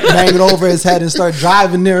banging over his head and start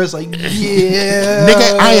driving there. It's like, yeah,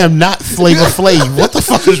 nigga, I am not Flavor Flav. What the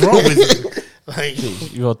fuck is wrong with you? Like,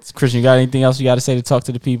 Christian, you got anything else you got to say to talk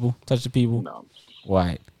to the people, touch the people? No. All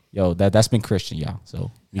right. Yo, that's been Christian, y'all.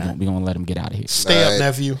 So we gonna let him get out of here. Stay up,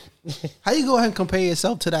 nephew. How you go ahead and compare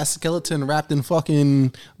yourself to that skeleton wrapped in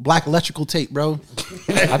fucking black electrical tape, bro?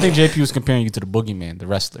 I think JP was comparing you to the boogeyman, the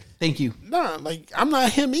wrestler. Thank you. Nah, like I'm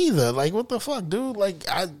not him either. Like what the fuck, dude? Like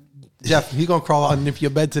Jeff, he gonna crawl underneath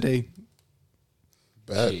your bed today.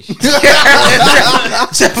 Bet.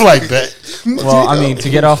 Jeff like bet. Well, I mean, to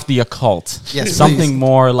get off the occult, yes, something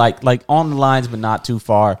more like on the lines, but not too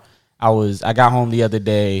far. I got home the other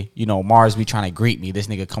day, you know, Mars be trying to greet me. This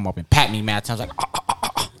nigga come up and pat me mad times, like,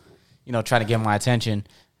 you know, trying to get my attention.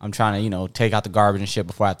 I'm trying to, you know, take out the garbage and shit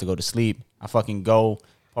before I have to go to sleep. I fucking go,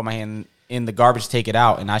 put my hand in the garbage, take it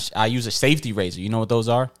out, and I use a safety razor. You know what those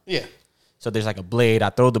are? Yeah. So there's like a blade. I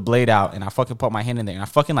throw the blade out, and I fucking put my hand in there, and I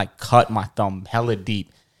fucking like cut my thumb hella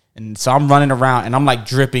deep. And so I'm running around, and I'm like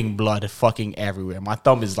dripping blood fucking everywhere. My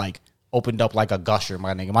thumb is like opened up like a gusher,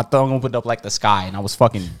 my nigga. My thumb opened up like the sky, and I was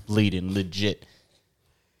fucking bleeding, legit.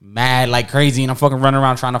 Mad like crazy, and I'm fucking running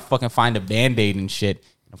around trying to fucking find a Band-Aid and shit.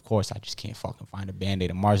 And of course, I just can't fucking find a Band-Aid.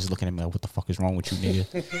 And Mars is looking at me like, what the fuck is wrong with you,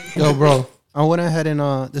 nigga? Yo, bro, I went ahead and,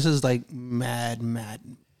 this is like mad,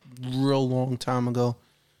 real long time ago.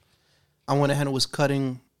 I went ahead and was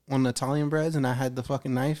cutting on the Italian breads, and I had the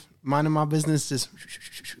fucking knife, minding my business, just.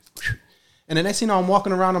 And the next thing you know, I'm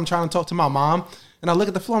walking around, I'm trying to talk to my mom, and I look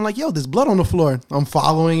at the floor, I'm like, yo, there's blood on the floor. I'm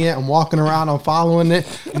following it, I'm walking around, I'm following it.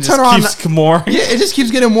 I turn around. Keeps more. Yeah, it just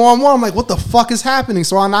keeps getting more and more. I'm like, what the fuck is happening?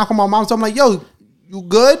 So I knock on my mom, so I'm like, yo, you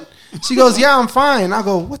good? She goes, yeah, I'm fine. I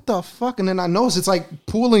go, what the fuck? And then I notice it's like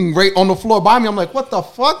pooling right on the floor by me. I'm like, what the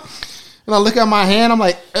fuck? And I look at my hand. I'm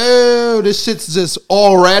like, oh, this shit's just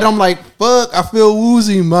all red. I'm like, fuck, I feel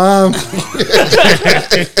woozy, mom.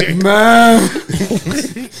 Mom.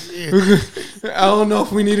 I don't know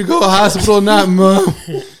if we need to go to the hospital or not, mom.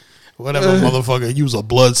 Whatever, motherfucker. You was a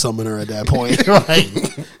blood summoner at that point. Right?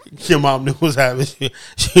 Your mom knew what was happening.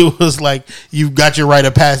 She was like, you got your rite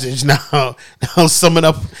of passage now. Now summon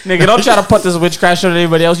up. Nigga, don't try to put this witchcraft on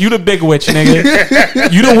anybody else. You the big witch,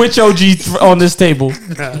 nigga. You the witch OG on this table.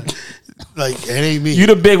 Like, it ain't me. You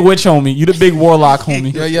the big witch homie. You the big warlock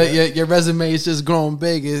homie. Your resume is just growing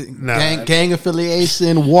big. Gang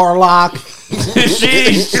affiliation, warlock.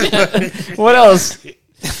 Sheesh. What else?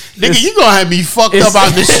 Nigga, you gonna have me fucked up out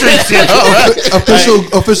in the streets, yo.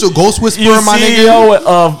 official ghost whisperer, You my CEO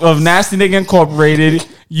nigga. of Nasty Nigga Incorporated.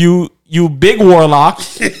 You big warlock.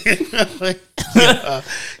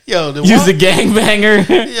 Yo, You's a gangbanger.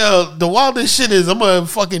 Yo, the wildest shit is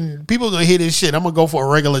people gonna hear this shit. I'm gonna go for a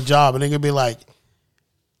regular job and they gonna be like,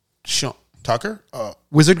 Sean Tucker?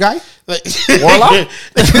 Wizard guy? Like, Warlock?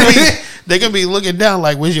 They gonna be looking down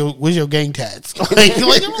like, where's your gang tats? Like, I'm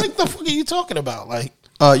like, the fuck are you talking about? Like,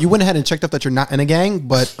 you went ahead and checked up that you're not in a gang,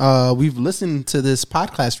 but we've listened to this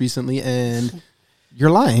podcast recently, and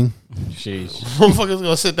you're lying. Jeez. Motherfuckers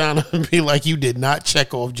gonna sit down and be like, you did not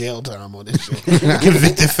check off jail time on this shit.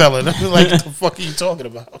 Convicted felon. I'm like, what the fuck are you talking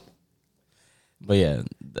about? But yeah,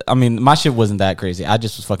 I mean, my shit wasn't that crazy. I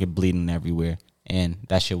just was fucking bleeding everywhere. And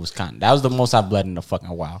that shit was that was the most I've bled in a fucking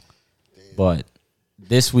while. Damn. But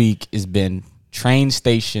this week has been train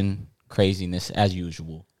station craziness as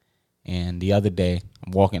usual. And the other day,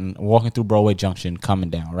 I'm walking through Broadway Junction, coming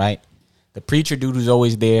down, right? The preacher dude who's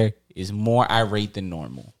always there is more irate than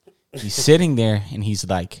normal. He's sitting there and he's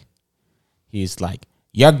like,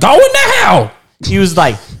 you're going to hell. He's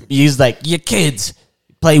like, your kids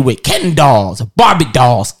play with Ken dolls, Barbie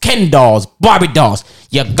dolls, Ken dolls, Barbie dolls.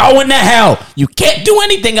 You're going to hell. You can't do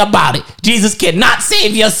anything about it. Jesus cannot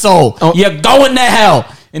save your soul. You're going to hell.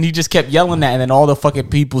 And he just kept yelling that. And then all the fucking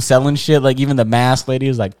people selling shit, like even the mask lady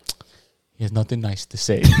was like, he has nothing nice to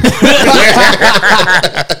say.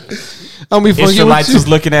 Israelites was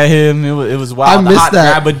looking at him. It was wild. I missed the hot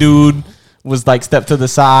that. grabber dude was like stepped to the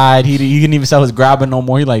side. He didn't even sell his grabber no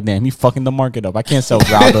more. He like, damn, he fucking the market up. I can't sell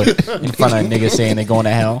grabber in front of a nigga saying they're going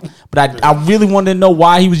to hell. But I really wanted to know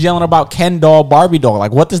why he was yelling about Ken doll, Barbie doll.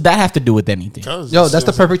 Like, what does that have to do with anything? Yo, that's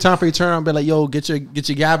the perfect time for you to turn around and be like, yo, get your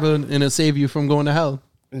grabber and it'll save you from going to hell.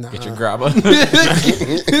 Get your grabber.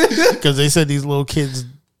 Because they said these little kids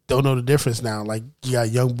don't know the difference now. Like, you got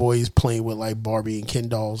young boys playing with like Barbie and Ken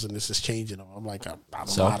dolls, and this is changing them. I'm like, I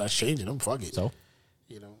don't know how that's changing them. Fuck it. So,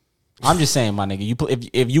 you know, I'm just saying, my nigga.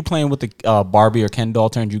 If you playing with the Barbie or Ken doll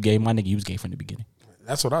turned you gay, my nigga, you was gay from the beginning.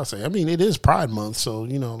 That's what I say. I mean, it is Pride Month, so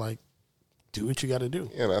you know, like, do what you got to do.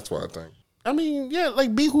 Yeah, that's what I think. I mean, yeah,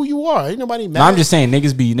 like be who you are. Ain't nobody mad. No, I'm just saying,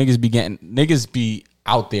 niggas be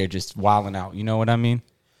out there just wilding out. You know what I mean?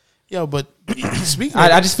 Yo, but speaking,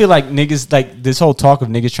 I just feel like niggas, like this whole talk of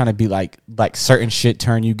niggas trying to be like certain shit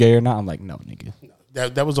turn you gay or not. I'm like, no, nigga.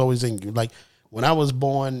 That was always in you. Like when I was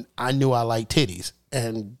born, I knew I liked titties,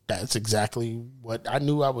 and that's exactly what I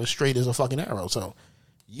knew. I was straight as a fucking arrow. So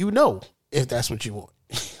you know if that's what you want.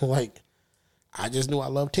 Like I just knew I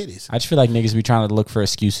loved titties. I just feel like niggas be trying to look for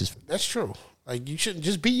excuses. That's true. Like you shouldn't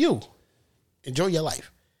just be you. Enjoy your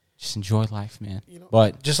life. Just enjoy life, man. You know,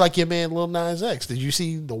 but just like your man Lil Nas X. Did you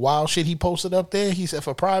see the wild shit he posted up there? He said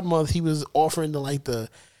for Pride Month he was offering to like the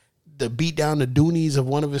beat down the doonies of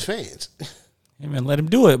one of his fans. Hey man, let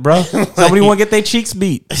him do it, bro. Somebody want to get their cheeks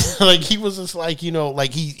beat. Like he was just like, you know,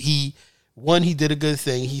 like he did a good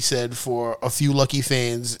thing. He said for a few lucky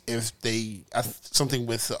fans, if they something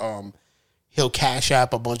with he'll cash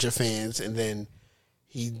app a bunch of fans, and then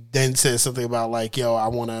he then said something about like, yo, I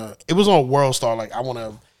wanna. It was on World Star, like I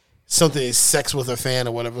wanna. Something is sex with a fan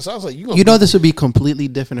or whatever. So I was like, you know, this would be completely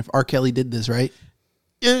different if R. Kelly did this, right?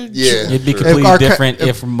 Yeah, it'd be completely different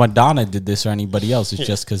if Madonna did this or anybody else. It's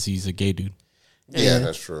just because he's a gay dude. Yeah,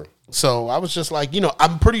 that's true. So I was just like, you know,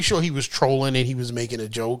 I'm pretty sure he was trolling and he was making a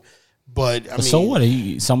joke. But I mean, so what?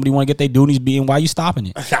 Somebody want to get their doonies beaten. Why you stopping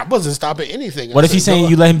it? I wasn't stopping anything. What if he's saying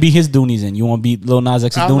you let him beat his doonies in? You want to beat Lil Nas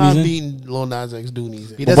X's doonies in? I'm not beating Lil Nas X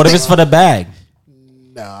doonies in. But what if it's for the bag?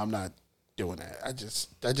 No, I'm not doing that.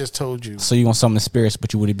 I just told you. So you want some of the spirits,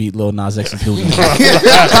 but you would have beat Lil Nas X's doonies.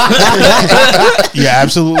 Yeah,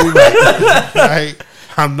 absolutely right. Right?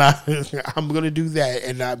 I'm gonna do that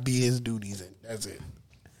and not beat his duties in. That's it.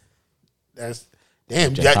 That's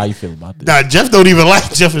damn. Jeff, how you feel about this? Nah, Jeff don't even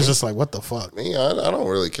like. Jeff is just like, what the fuck? Me, I don't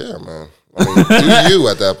really care, man. I mean, do you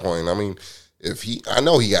at that point? I mean, I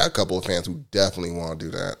know he got a couple of fans who definitely want to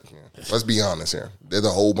do that. Yeah. Let's be honest here. There's a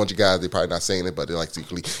whole bunch of guys, they're probably not saying it, but they're like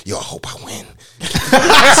secretly, yo, I hope I win.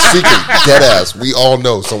 Secretly, dead ass. We all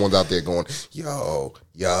know someone's out there going, yo.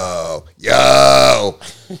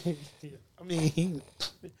 I mean,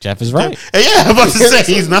 Jeff is right. Yeah, I'm about to say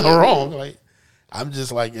he's not wrong. Like, I'm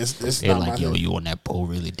just like, it's they're not like, my yo, thing. you on that pole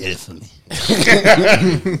really did it for me.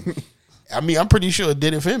 I mean, I'm pretty sure it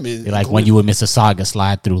did it for him. They're like when you and Mr. Saga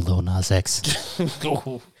slide through Lil Nas X.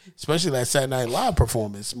 Especially that Saturday Night Live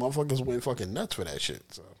performance. Motherfuckers went fucking nuts for that shit.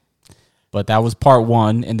 So. But that was part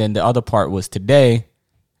one. And then the other part was today.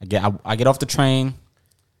 I get off the train.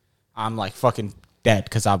 I'm like fucking dead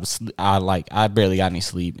because I barely got any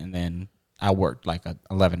sleep. And then I worked like a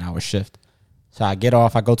 11-hour shift. So I get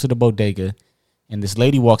off. I go to the bodega. And this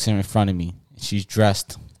lady walks in front of me. And she's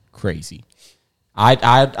dressed crazy.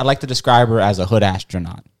 I like to describe her as a hood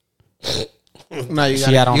astronaut. No, you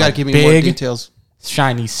gotta give me more details.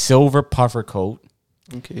 Shiny silver puffer coat.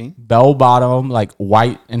 Okay. Bell bottom, like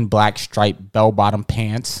white and black striped bell bottom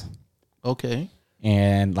pants. Okay.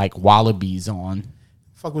 And like wallabies on.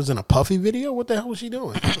 Fuck, was in a Puffy video? What the hell was she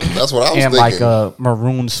doing? That's what I was and thinking. Like a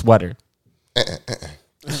maroon sweater. And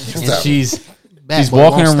she's Bad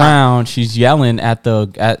walking around. She's yelling at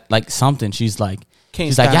like something. She's like,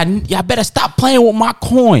 y'all better stop playing with my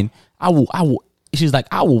coin. I will. She's like,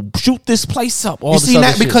 I will shoot this place up. You see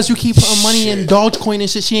that because you keep putting money in Dogecoin and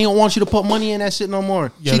shit. She ain't want you to put money in that shit no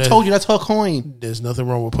more. She told you that's her coin. There's nothing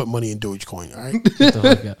wrong with putting money in Dogecoin. All right.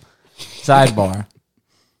 Sidebar.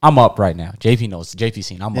 I'm up right now. JP knows. JP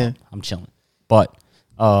seen. I'm up. I'm chilling. But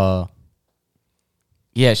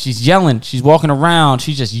yeah, she's yelling. She's walking around.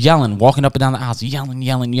 She's just yelling, walking up and down the house, yelling.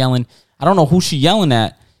 I don't know who she yelling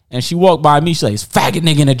at. And she walked by me. She's like, "It's faggot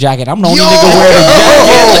nigga in a jacket." I'm the only nigga wearing a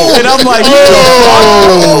jacket. And I'm like,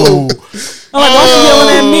 why she yelling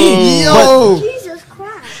at me? Jesus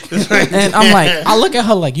Christ. And I'm like, I look at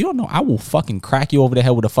her like, you don't know, I will fucking crack you over the head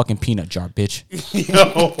with a fucking peanut jar, bitch.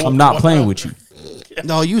 I'm not playing with you.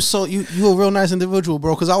 No, you a real nice individual,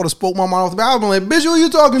 bro. Because I would have spoke my mind off the back. I would have been like, "Bitch, who you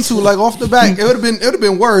talking to?" Like off the back. It would have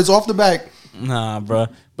been words off the back. Nah, bro.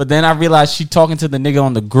 But then I realized she talking to the nigga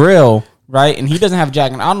on the grill right? And he doesn't have a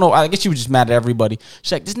jacket. I don't know. I guess she was just mad at everybody.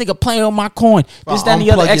 She's like, this nigga playing on my coin. This, that, and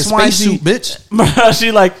the other. X, Y, and Z.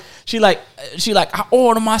 Bitch. she like, I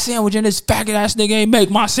ordered my sandwich and this faggot ass nigga ain't make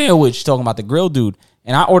my sandwich. She's talking about the grill dude.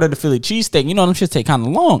 And I ordered a Philly cheesesteak. You know, them shits take kind of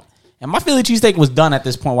long. And my Philly cheesesteak was done at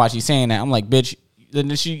this point while she's saying that. I'm like, bitch,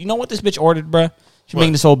 you know what this bitch ordered, bruh? She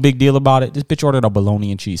making this whole big deal about it. This bitch ordered a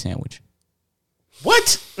bologna and cheese sandwich.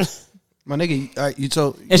 What? My nigga, you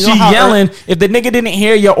told. And she yelling, if the nigga didn't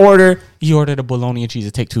hear your order, you ordered a bologna and cheese.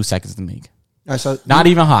 It take 2 seconds to make. Not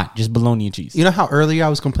even hot, just bologna and cheese. You know how earlier I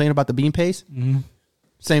was complaining about the bean paste? Mm-hmm.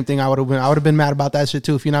 Same thing. I would have been mad about that shit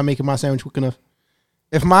too. If you're not making my sandwich quick enough.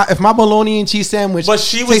 If my bologna and cheese sandwich, but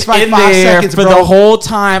she was like in 5 there seconds, for bro. the whole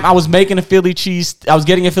time. I was making a Philly cheese. I was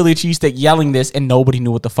getting a Philly cheesesteak, yelling this, and nobody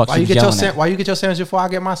knew what the fuck she was yelling at. Why you get your sandwich before I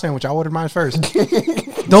get my sandwich? I ordered mine first. Those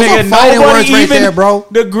Nigga, are fighting words right there, bro.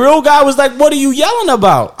 The grill guy was like, "What are you yelling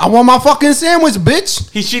about?" I want my fucking sandwich,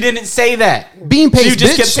 bitch. She didn't say that. Bean paste, She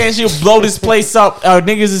just bitch. kept saying she'll blow this place up.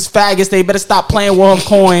 Niggas is faggots. They better stop playing with her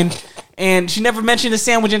coin. And she never mentioned the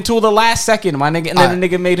sandwich until the last second, my nigga. And then the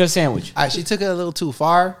nigga made her sandwich. All right, she took it a little too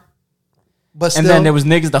far. But still, and then there was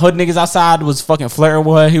niggas, the hood niggas outside was fucking flirting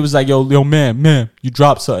with her. He was like, yo, man, you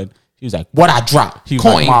dropped something. He was like, what I dropped? He was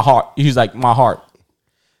like, my heart. He was like, my heart.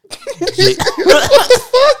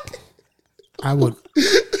 I would.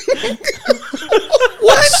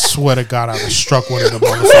 I swear to God, I'd have struck one of the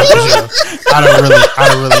motherfuckers. I'd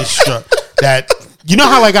have really struck that. You know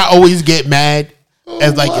how like I always get mad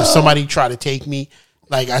as like if somebody try to take me.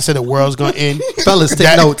 Like I said, the world's gonna end. Fellas,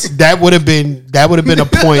 take notes. That would have been a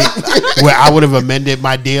point where I would have amended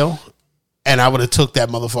my deal, and I would have took that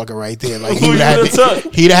motherfucker right there. Like he'd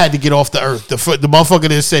have had to get off the earth. The motherfucker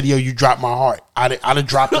that said, "Yo, you dropped my heart." I'd have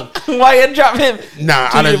dropped him. Why you drop him? Nah,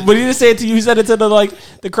 but he didn't say it to you. He said it to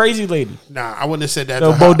the crazy lady. Nah, I wouldn't have said that.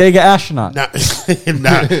 The to bodega astronaut. Nah,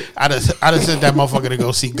 I'd have sent that motherfucker to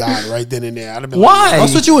go see God right then and there. I'd have been why? I'll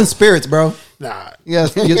switch you in spirits, bro. Nah,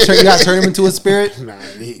 yes, you gotta turn him into a spirit. Nah,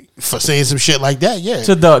 for saying some shit like that, yeah.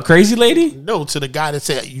 To the crazy lady? No, to the guy that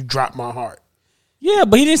said you dropped my heart. Yeah,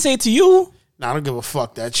 but he didn't say it to you. Nah, I don't give a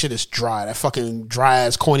fuck. That shit is dry. That fucking dry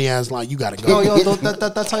ass, corny ass line. You gotta go. Yo,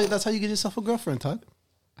 that's how you get yourself a girlfriend, Tug.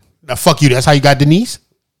 Now fuck you. That's how you got Denise.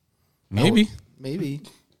 Maybe. Maybe.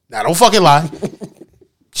 Now don't fucking lie.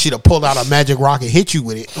 She'd have pulled out a magic rock and hit you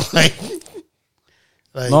with it.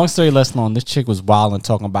 Like, long story less long, this chick was wild and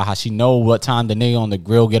talking about how she know what time the nigga on the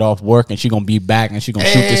grill get off work and she gonna be back and she gonna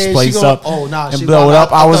shoot this place up and blow it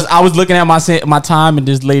up. I was looking at my time and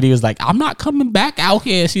this lady was like, I'm not coming back out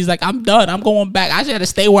here. She's like, I'm done. I'm going back. I just had to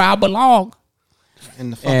stay where I belong. In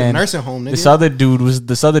the fucking nursing home, nigga. This other dude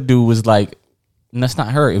was like, and that's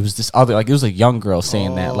not her. It was this other, like it was a young girl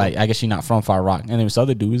saying that. Like I guess she's not from Far Rock. And then this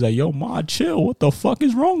other dude was like, yo, ma, chill. What the fuck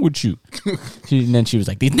is wrong with you? And then she was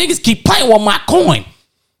like, these niggas keep playing with my coin.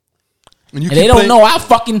 And they don't know I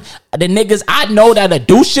fucking the niggas I know that'll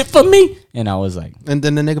do shit for me. And I was like, and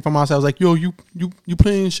then the nigga from outside was like, yo, you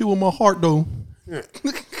playing shit with my heart though.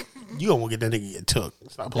 You don't want to get that nigga get took.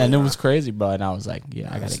 And it was crazy, bro. And I was like,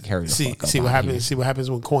 yeah, I gotta carry the fuck up. See what happens. See what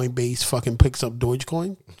happens when Coinbase fucking picks up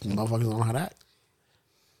Dogecoin. Motherfuckers don't know how that.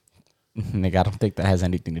 Nigga, I don't think that has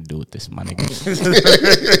anything to do with this, my nigga.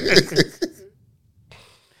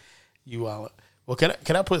 You all. Well,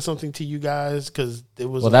 can I put something to you guys? Because there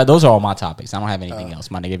was those are all my topics. I don't have anything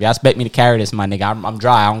else, my nigga. If y'all expect me to carry this, my nigga, I'm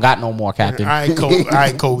dry. I don't got no more, Captain. All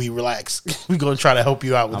right, Kobe, relax. We're gonna try to help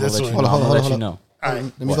you out with this one. Hold on, let you know. All right,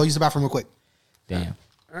 let me go use the bathroom real quick. Damn.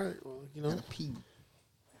 All right, well, you know, pee.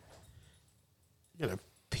 You gotta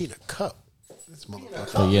pee in a cup. This motherfucker.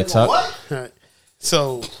 So yeah, Tuck.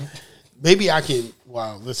 So maybe I can.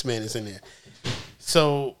 Wow, this man is in there.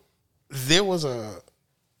 So there was a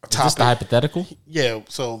Is this the hypothetical? Yeah.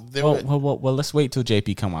 So there. Well, let's wait till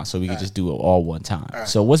JP come out so we can just do it all one time. Right.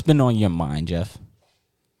 So what's been on your mind, Jeff?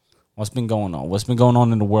 What's been going on? What's been going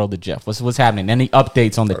on in the world of Jeff? What's happening? Any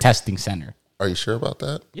updates on the testing center? Are you sure about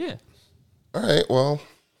that? Yeah. All right. Well,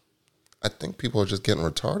 I think people are just getting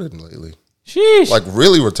retarded lately. Sheesh. Like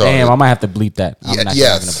really retarded. Damn, I might have to bleep that. I'm not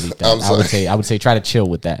yes. going to bleep that. I would say try to chill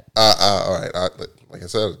with that. All right. Like I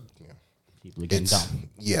said, people are getting dumb.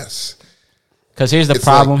 Yes. Because here's the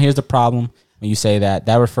problem. Here's the problem. When you say that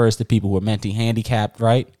refers to people who are mentally handicapped,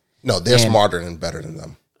 right? No, they're smarter and better than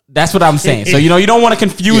them. That's what I'm saying. So you don't want to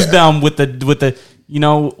confuse them with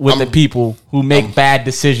the people who make bad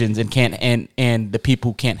decisions and can't and the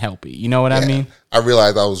people who can't help it. You know what I mean? I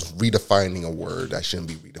realized I was redefining a word. I shouldn't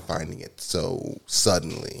be redefining it so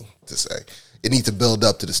suddenly to say. It needs to build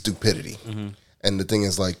up to the stupidity. Mm-hmm. And the thing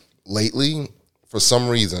is, like, lately, for some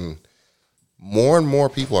reason, more and more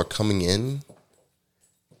people are coming in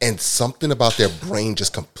and something about their brain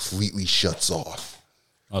just completely shuts off.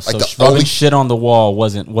 Oh, so rubbing shit on the wall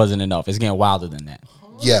wasn't enough. It's getting wilder than that.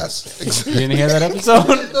 Yes. You didn't hear that episode?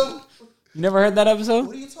 You never heard that episode?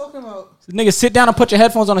 What are you talking about? So, nigga, sit down and put your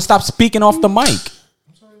headphones on and stop speaking off the mic.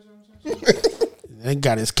 That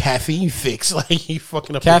got his caffeine fix. Like he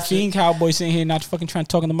fucking up. Caffeine cowboy sitting here not fucking trying to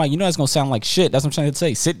talk on the mic. You know that's gonna sound like shit. That's what I'm trying to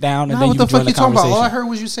say. Sit down and then What you the join fuck the you talking about? conversation. All I heard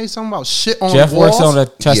was you say something about shit on Jeff walls. works on a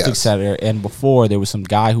testing Yes. center, and before there was some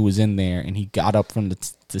guy who was in there, and he got up from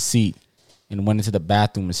the seat and went into the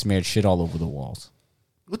bathroom and smeared shit all over the walls.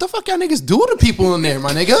 What the fuck y'all niggas do to people in there,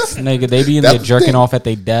 my nigga? Nigga, they be in there jerking off at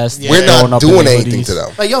their desk. We're throwing not up in doing their anything hoodies. to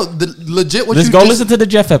them. Like, yo, legit what Let's you go just, listen to the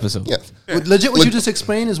Jeff episode. Yeah. legit what you just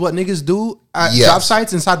explained is what niggas do at Yes. job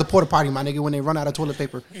sites inside the porta potty, my nigga, when they run out of toilet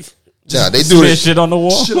paper. Yeah, they do Smear this. shit on the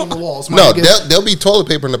wall. Shit on the walls, my No, nigga. there'll be toilet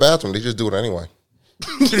paper in the bathroom. They just do it anyway.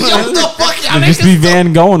 Yo, what the fuck y'all They just be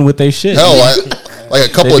Van going with their shit. Hell, like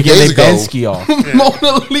a couple They of be getting days their ago. Bensky off.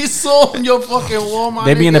 Mona Lisa on your fucking wall, my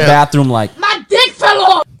They be in the nigga. bathroom like, My dick fell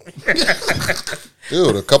off.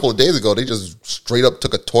 Dude, a couple of days ago, they just straight up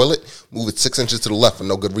took a toilet, moved it 6 inches to the left for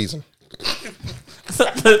no good reason.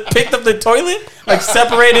 picked up the toilet, like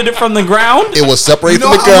separated it from the ground. It was separated You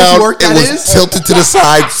know from the how much ground. work It that was is? tilted to the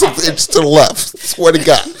side, 6 inches to the left. Swear to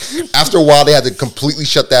God. After a while, they had to completely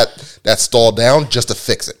shut that stall down just to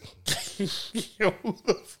fix it.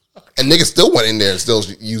 And niggas still went in there and still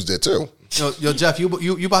used it too. Yo, Jeff,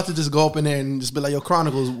 you about to just go up in there and just be like, yo,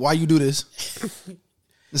 Chronicles, why you do this?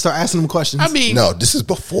 And start asking them questions. I mean, No, this is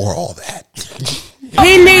before all that.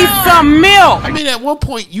 He needs some milk. I mean, at one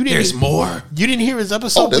point you didn't. There's more. You didn't hear his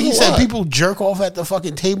episode. Oh, there's where he a said lot. people jerk off at the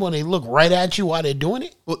fucking table and they look right at you while they're doing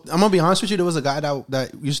it. Well, I'm gonna be honest with you. There was a guy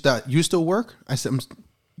that used to work. I said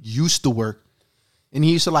used to work, and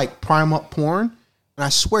he used to like prime up porn, and I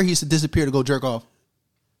swear he used to disappear to go jerk off.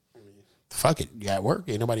 Fuck it, you at work.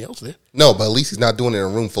 Ain't nobody else there. No, but at least he's not doing it in a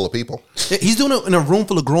room full of people. He's doing it in a room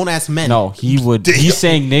full of grown ass men. No, he would. He's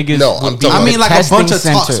saying niggas. No, I'm would be talking in I the mean like a testing bunch of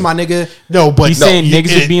center. talks, my nigga. No, but He's no, saying you-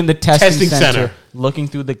 niggas would be in the testing, center, center. looking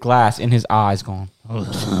through the glass, and his eyes going. Oh,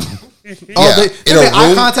 Yeah, they in a made eye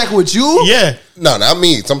room- contact with you? Yeah, No, not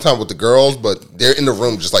me. Sometimes with the girls, but they're in the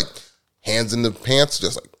room just like hands in the pants,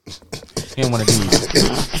 just like He didn't want to do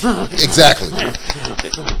it. exactly.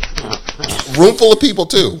 Room full of people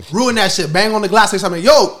too. Ruin that shit. Bang on the glass. Say something.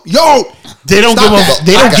 Yo. they don't Stop give that. a.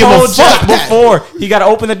 They I don't give a told Jeff fuck. before he got to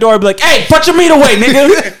open the door and be like, "Hey, put your meat away,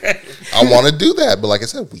 nigga." I want to do that, but like I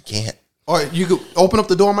said, we can't. Or you could open up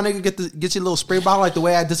the door, my nigga. Get your little spray bottle like the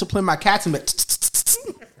way I discipline my cats and be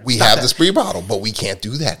We have the spray bottle, but we can't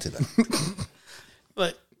do that to them.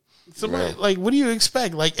 Like somebody, like what do you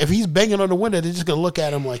expect? Like if he's banging on the window, they're just gonna look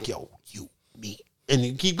at him like, "Yo, you, me," and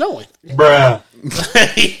then keep going. Bruh.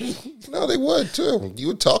 No, they would too. You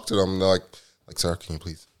would talk to them like, sir, can you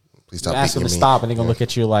please stop Ask him beating to me? stop, and they're gonna look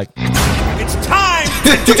at you like, It's time.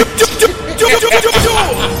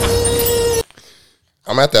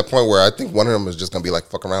 I'm at that point where I think one of them is just gonna be like,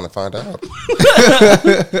 fuck around and find out.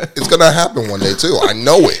 It's gonna happen one day too. I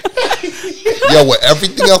know it. Yo, with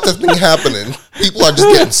everything else that's been happening, people are just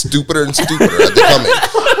getting stupider and stupider as they come in.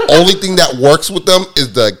 Only thing that works with them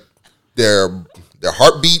is their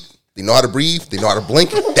heartbeat. They know how to breathe. They know how to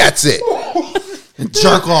blink. That's it.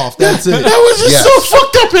 jerk off. That's it. That was just Yes. so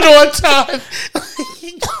fucked up and on time.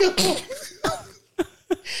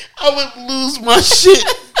 I would lose my shit.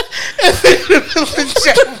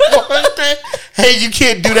 Hey, you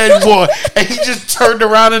can't do that anymore. And he just turned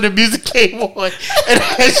around and the music came on. And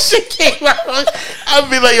that shit came out. I'd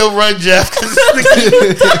be like, yo, run, Jeff.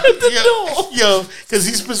 Yo, because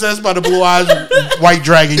he's possessed by the blue eyes white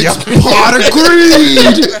dragon. Yo. Pot of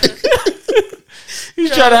greed.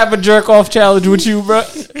 "He's trying to have a jerk off challenge with you, bro."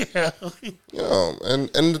 You know, and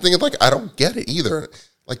the thing is, like, I don't get it either.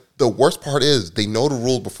 Like, the worst part is they know the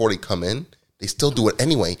rules before they come in. They still do it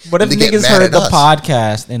anyway. What if and they get niggas mad heard at the us.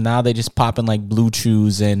 podcast and now they just popping like Blue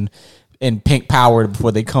Chews and Pink Power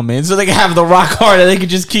before they come in, so they can have the rock hard and they can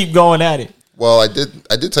just keep going at it? Well, I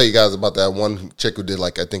did tell you guys about that one chick who did,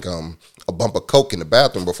 like, I think a bump of coke in the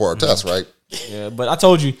bathroom before our test, right? Yeah, but I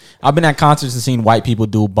told you, I've been at concerts and seen white people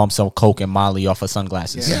do bumps of coke and Molly off of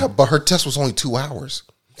sunglasses. Yeah, but her test was only 2 hours.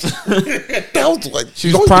 That was like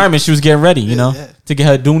She was priming, she was getting ready, to get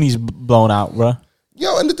her doonies blown out, bro.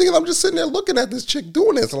 Yo, and the thing is, I'm just sitting there looking at this chick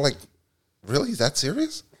doing this. I'm like, really? Is that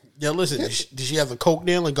serious? Yo, listen, did she have the coke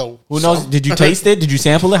nail and go? Who knows? Did you taste it? Did you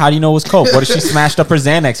sample it? How do you know it was coke? What if she smashed up her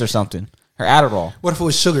Xanax or something? Her Adderall? What if it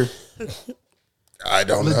was sugar? I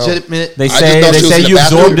don't know. Legitimate. They I just say know she was in the you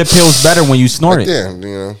absorb bathroom. the pills better when you snort Right it. there, you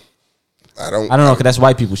know. I don't I don't know, because that's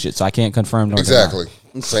white people shit, so I can't confirm nor deny. exactly.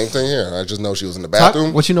 Same thing here. I just know she was in the Tuck,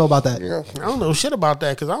 bathroom. what you know about that? Yeah. I don't know shit about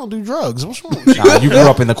that because I don't do drugs. What's wrong with you? Nah, you grew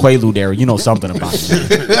up in the Quaalude era. You know something about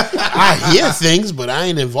it. I hear things, but I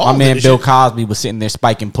ain't involved. My man in Bill shit. Cosby was sitting there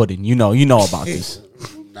spiking pudding. You know about this.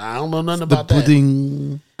 Nah, I don't know nothing The about that.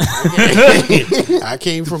 pudding. I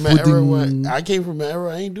came from an era where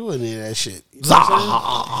I ain't doing any of that shit. You know what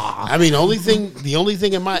I'm saying? I mean, the only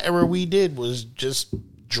thing in my era we did was just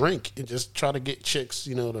drink and just try to get chicks,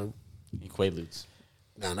 to Quaaludes.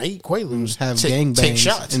 Nah, they eat Quaaludes. Have take gangbangs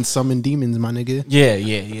shots. and summon demons, my nigga.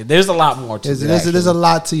 Yeah. There's a lot more to it. There's a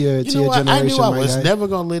lot to your You know what? generation. I knew I my was guy. never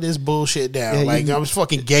gonna let this bullshit down. Yeah, I was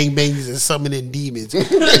fucking gangbangs and summoning demons.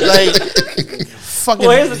 Fucking.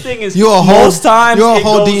 Well, here's the thing: is You're a whole- most times you're a it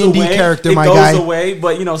whole goes D&D away, character, it my goes guy. away,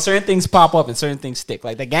 but certain things pop up and certain things stick.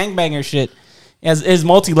 Like the gangbanger shit is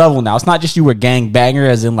multi-level now. It's not just you were gangbanger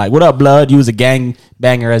as in like what up blood. You was a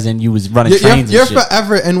gangbanger as in you was running trains. You're and shit.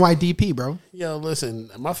 forever NYDP, bro. Yo,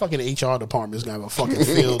 listen, my fucking HR department is gonna have a fucking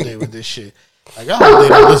field day with this shit. Like, I hope they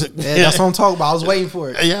don't listen. Yeah, that's what I'm talking about. I was waiting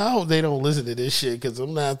for it. Yeah, I hope they don't listen to this shit because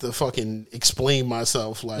I'm gonna have to fucking explain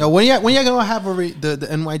myself. Like, Yo, when you gonna have the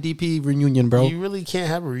NYDP reunion, bro? you really can't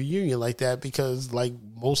have a reunion like that because, like,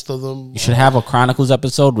 most of them. You should have a Chronicles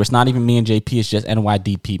episode where it's not even me and JP. It's just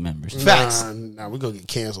NYDP members. Facts. Nah, we're gonna get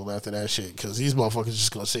canceled after that shit because these motherfuckers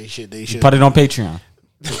just gonna say shit they should. Put it on Patreon.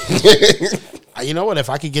 You know what? If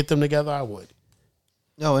I could get them together, I would.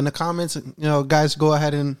 Yo, in the comments, guys, go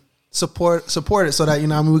ahead and support it so that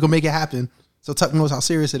we can make it happen. So Tuck knows how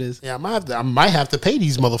serious it is. Yeah, I might have to pay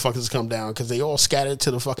these motherfuckers to come down because they all scattered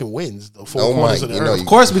to the fucking winds, the four Oh corners my, of the you know earth. Of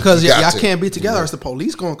course, because You got y'all to. can't be together, or else the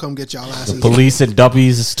police gonna come get y'all asses. Police and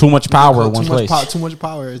duppies. It's too much power in one place. Too much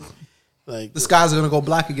power. Like, The skies are gonna go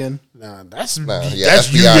black again. nah, that's yeah,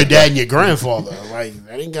 that's you, FBI your dad, and your grandfather. Like,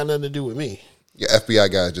 that ain't got nothing to do with me. Your FBI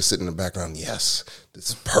guy just sitting in the background. Yes, this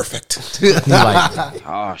is perfect. Like,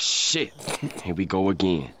 Oh shit! Here we go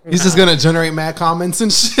again. He's just gonna generate mad comments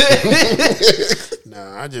and shit.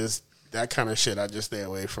 Nah, that kind of shit I just stay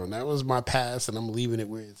away from. That was my past, and I'm leaving it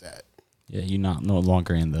where it's at. yeah, you're no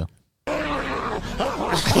longer in the.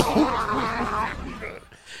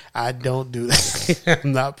 I don't do that.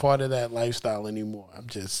 I'm not part of that lifestyle anymore.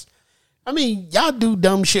 Y'all do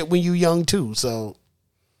dumb shit when you young too. So,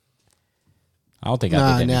 I don't think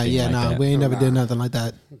I did anything like that. we ain't never did nothing like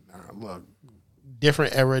that. look,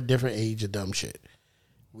 different era, different age of dumb shit.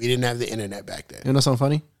 We didn't have the internet back then. You know something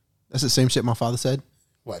funny? That's the same shit my father said.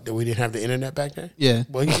 What? That we didn't have the internet back then? Yeah.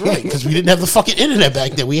 Well, he's right because we didn't have the fucking internet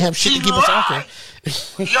back then. We have shit to keep us out there.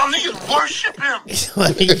 Y'all niggas worship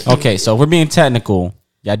him. Okay, so we're being technical.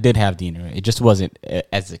 Yeah, I did have the internet. It just wasn't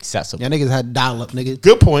as accessible. Yeah, niggas had dial up, nigga.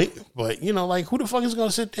 Good point, but like, who the fuck is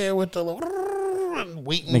gonna sit there with the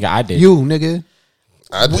waiting? Nigga, I did. You, nigga.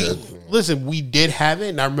 I did. Listen, we did have it,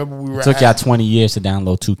 and I remember we were. It took y'all 20 years to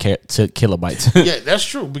download 2 kilobytes. Yeah, that's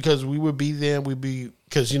true because we would be there.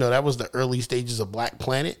 Because that was the early stages of Black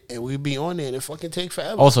Planet, and we'd be on there, and it fucking take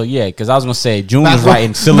forever. Also, yeah, because I was gonna say June Back was when-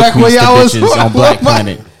 writing back when soliloquies to y'all was- bitches on Black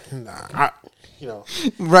Planet. Nah,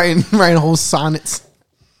 Writing whole sonnets.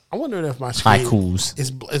 I wonder if my screen Haikus.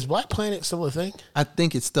 is Black Planet still a thing? I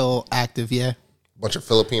think it's still active, yeah. Bunch of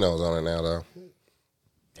Filipinos on it now, though.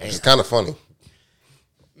 It's kind of funny.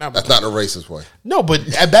 Nah, That's not in a racist way. No, but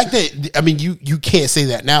back then, I mean, you can't say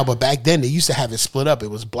that now, but back then they used to have it split up. It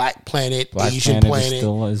was Black Planet, Black Asian Planet is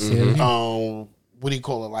Planet, still is here. what do you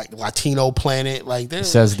call it? Like Latino Planet, like It there's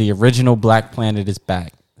says the original Black Planet is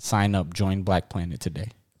back. Sign up, join Black Planet today.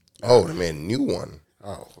 Oh, they made a new one.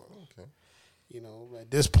 Oh, okay. at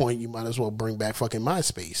this point you might as well bring back fucking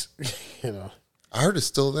MySpace. I heard it's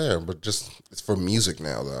still there, but just it's for music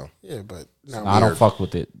now, though. Yeah, but I don't fuck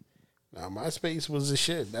with it. Now MySpace was the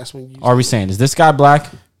shit. That's when you. Are we saying is this guy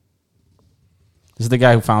black? This is the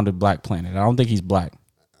guy who founded Black Planet. I don't think he's black.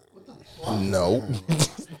 No.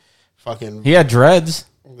 Fucking. He had dreads.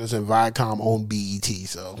 Listen, Viacom owned BET,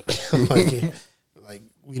 so like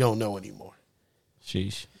we don't know anymore.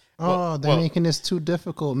 Sheesh. Oh, they're making this too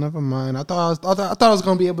difficult. Never mind. I thought I was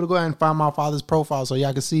gonna be able to go ahead and find my father's profile so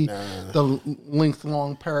y'all could see the length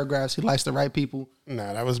long paragraphs he likes to write people.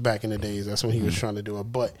 Nah, that was back in the days. That's when he was trying to do it.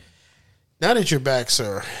 But now that you're back,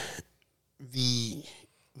 sir, the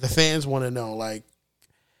fans want to know, like,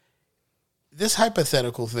 this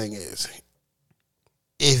hypothetical thing is,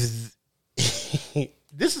 if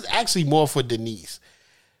this is actually more for Denise,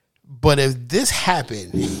 but if this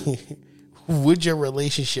happened, would your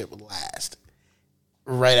relationship last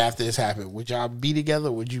right after this happened? Would y'all be together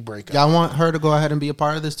or would you break up? Y'all want her to go ahead and be a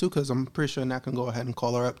part of this too? Because I'm pretty sure Nat can go ahead and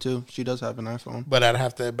call her up too. She does have an iPhone. But I'd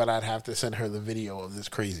have to send her the video of this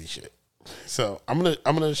crazy shit. So I'm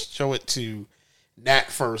gonna show it to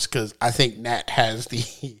Nat first because I think Nat has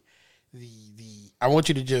the. I want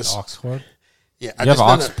you to just aux port. Yeah, you have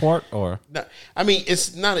aux port or? No, I mean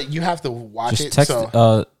it's not. You have to watch just it. Text,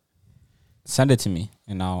 so send it to me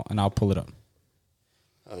and I'll pull it up.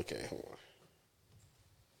 Okay, hold on.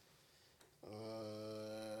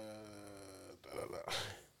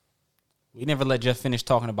 We never let Jeff finish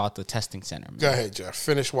talking about the testing center. Man. Go ahead, Jeff.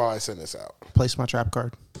 Finish while I send this out. Place my trap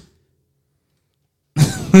card.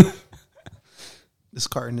 This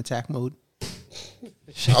card in attack mode.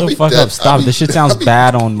 Shut the fuck up. Stop. This shit sounds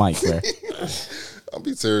bad on mic, bro. I'll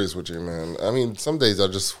be serious with you, man. I mean, some days I'll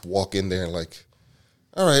just walk in there and like,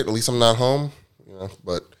 all right, at least I'm not home. You know,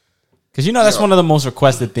 but because that's one of the most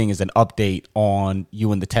requested things is an update on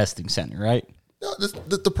you in the testing center, right? No,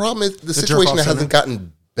 the problem is the situation hasn't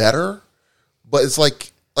gotten better, but it's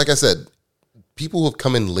like I said, people who have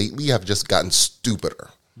come in lately have just gotten stupider,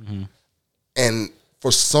 and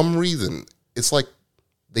for some reason, it's like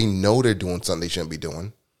they know they're doing something they shouldn't be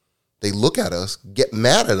doing. They look at us, get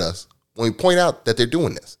mad at us when we point out that they're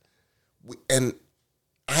doing this, and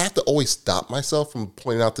I have to always stop myself from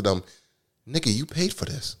pointing out to them, "Nigga, you paid for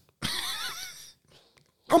this."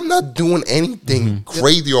 I'm not doing anything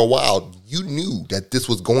crazy or wild. You knew that this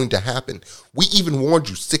was going to happen. We even warned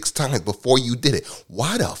you 6 times before you did it.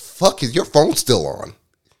 Why the fuck is your phone still on?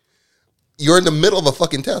 You're in the middle of a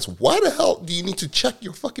fucking test. Why the hell do you need to check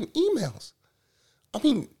your fucking emails? I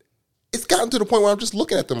mean, it's gotten to the point where I'm just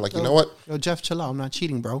looking at them like, you know what? Yo, Jeff, chill out. I'm not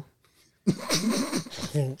cheating, bro.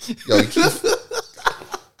 Yo, you keep...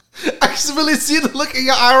 I can really see the look in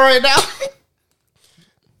your eye right now.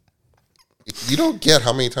 You don't get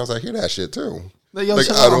how many times I hear that shit too. Yo, like,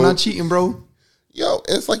 chill out. I'm not cheating, bro. Yo,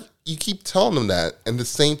 it's like you keep telling them that, and the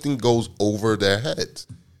same thing goes over their heads.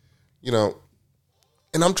 You know,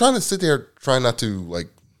 and I'm trying to sit there, trying not to like.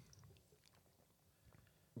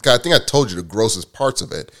 I think I told you the grossest parts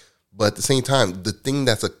of it, but at the same time, the thing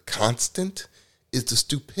that's a constant is the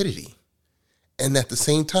stupidity, and at the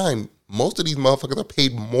same time, most of these motherfuckers are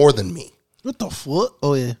paid more than me. What the fuck?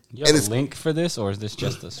 Oh yeah. You have a link for this, or is this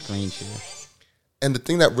just a screen share? And the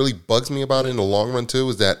thing that really bugs me about it in the long run too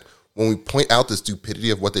is that when we point out the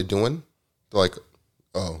stupidity of what they're doing, they're like,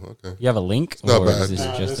 "Oh, okay." You have a link? It's not or bad. Is this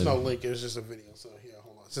There's no link. It was just a video. So here,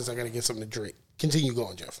 hold on. Since I gotta get something to drink, continue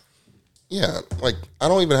going, Jeff. Yeah, like I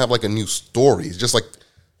don't even have like a new story. It's just like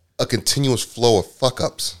a continuous flow of fuck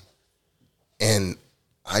ups, and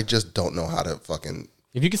I just don't know how to fucking.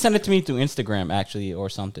 If you can send it to me through Instagram, actually, or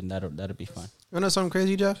something, that'd be fine. You know something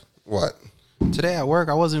crazy, Jeff? What? Today at work,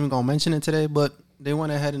 I wasn't even gonna mention it today, but they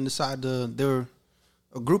went ahead and decided there were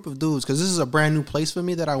a group of dudes, because this is a brand new place for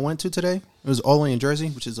me that I went to today. It was all the way in Jersey,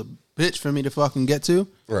 which is a bitch for me to fucking get to.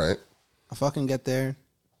 Right. I fucking get there.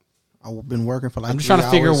 I've been working for like I'm just trying to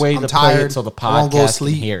figure a way to play it so the podcast can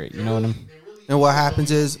hear it. You know what I mean? And what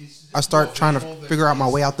happens is I start trying to figure out my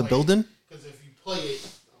way out the building.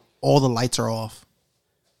 All the lights are off.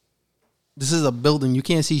 This is a building. You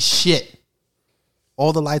can't see shit.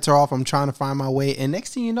 All the lights are off. I'm trying to find my way. And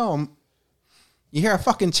next thing you know, you hear a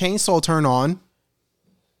fucking chainsaw turn on.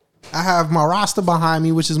 I have my roster behind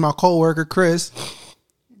me, which is my coworker, Chris.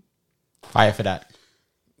 Fire for that.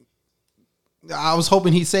 I was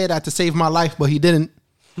hoping he'd say that to save my life, but he didn't.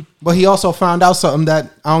 But he also found out something that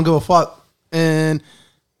I don't give a fuck.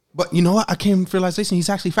 But you know what? I came to realization he's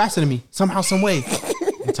actually faster than me somehow, some way.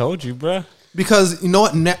 I told you, bruh. Because you know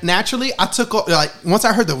what? Naturally, I took like once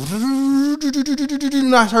I heard I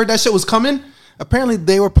heard that shit was coming. Apparently,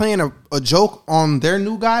 they were playing a joke on their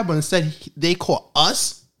new guy, but instead they caught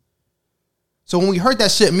us. So when we heard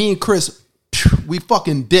that shit, me and Chris, we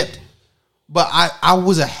fucking dipped. But I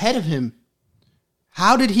was ahead of him.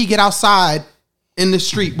 How did he get outside in the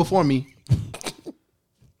street before me?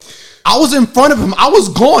 I was in front of him. I was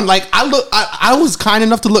gone. Like I was kind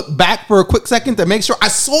enough to look back for a quick second to make sure I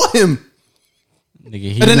saw him.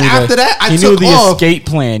 Nigga, and then after that, he knew the escape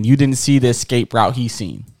plan. You didn't see the escape route he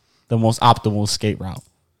seen. The most optimal escape route.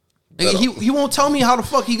 He won't tell me how the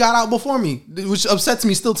fuck he got out before me, which upsets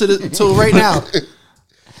me still till right now.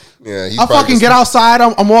 Yeah, I fucking get outside.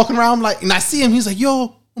 I'm walking around like, and I see him. He's like,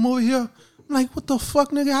 "Yo, I'm over here." I'm like, "What the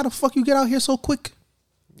fuck, nigga? How the fuck you get out here so quick?"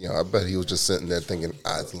 Yeah, I bet he was just sitting there thinking,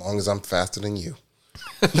 as long as I'm faster than you.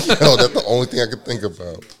 Yo, that's the only thing I could think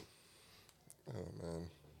about. Oh, man.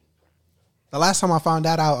 The last time I found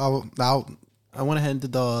that out, I went ahead and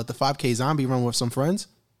did the 5K zombie run with some friends.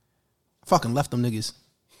 I fucking left them niggas.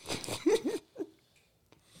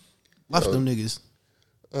 Them niggas.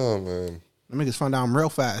 Oh, man. Them niggas found out I'm real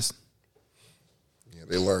fast. Yeah,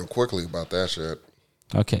 they learn quickly about that shit.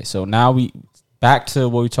 Okay, so now we back to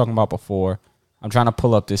what we were talking about before. I'm trying to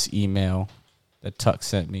pull up this email that Tuck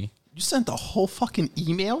sent me. You sent the whole fucking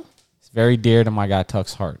email? It's very dear to my guy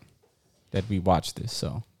Tuck's heart that we watch this.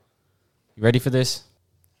 So, you ready for this?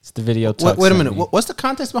 It's the video. Tuck Wait a sent minute. me. What's the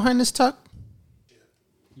context behind this, Tuck?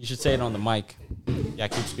 You should say it on the mic. Yeah, I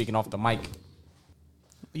keep speaking off the mic.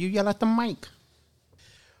 You yell at the mic.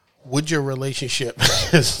 Would your relationship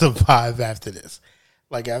survive after this?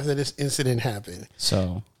 Like after this incident happened?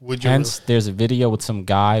 So, would you hence, there's a video with some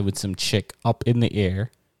guy with some chick up in the air,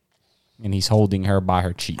 and he's holding her by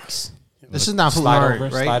her cheeks. This is not slide Florida,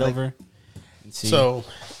 over, right? slide Like- over. And see. So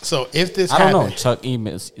if this I don't happened, know. Chuck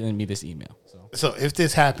emails me this email. So if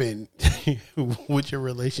this happened, would your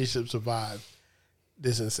relationship survive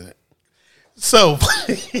this incident? So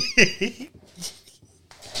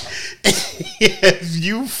if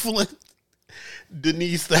you flipped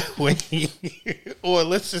Denise that way, or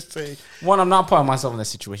let's just say, one, I'm not putting myself in that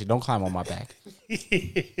situation. Don't climb on my back.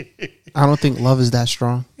 I don't think love is that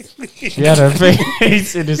strong. She had her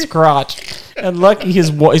face in his crotch, and lucky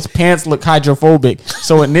his pants look hydrophobic.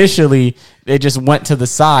 So initially, they just went to the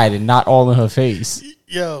side and not all in her face.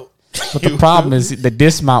 Yo, but the problem is the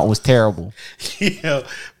dismount was terrible. Yo,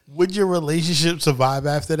 would your relationship survive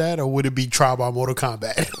after that, or would it be trial by Mortal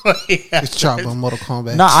Kombat? It's trial by Mortal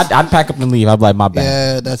Kombat. No, I'd pack up and leave. I'd be like, my bad.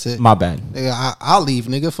 Yeah, that's it. My bad. Yeah, I'll leave,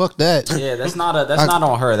 nigga. Fuck that. Yeah, that's not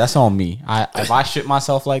on her. That's on me. If I shit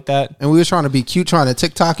myself like that, and we were trying to be cute, trying to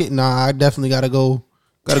TikTok it. Nah, I definitely gotta go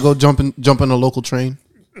jump in the local train,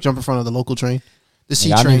 jump in front of the local train. The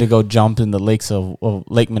C I train. need to go jump in the lakes of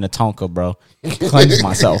Lake Minnetonka, bro. Cleanse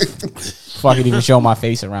myself. Fucking even show my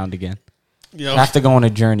face around again. Yo. I have to go on a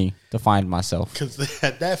journey to find myself. Because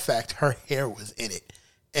at that fact, her hair was in it,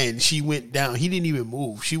 and she went down. He didn't even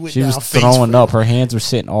move. She went She down. was throwing up. Her hands were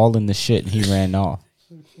sitting all in the shit, and he ran off.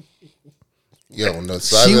 Yo, no.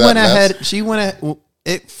 Side She of that went mess- ahead. She went ahead.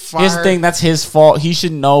 It fired. Here's the thing, that's his fault. He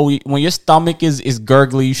should know when your stomach is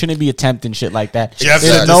gurgly, you shouldn't be attempting shit like that. Jeff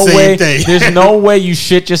There's said no the same way. thing. There's no way you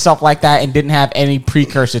shit yourself like that and didn't have any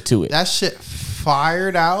precursor to it. That shit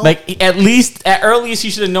fired out. Like at earliest, he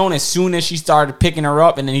should have known as soon as she started picking her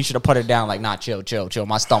up, and then he should have put her down. Like, nah, chill.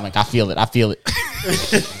 My stomach, I feel it. I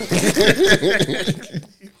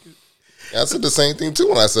said the same thing too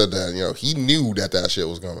when I said that. You know, he knew that shit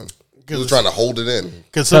was coming. He was trying to hold it in.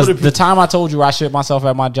 Because the time I told you I shit myself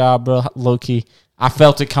at my job, bro, low key, I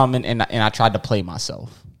felt it coming, and I tried to play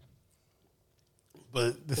myself.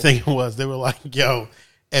 But the thing was, they were like, "Yo,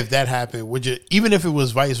 if that happened, would you? Even if it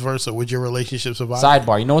was vice versa, would your relationship survive?"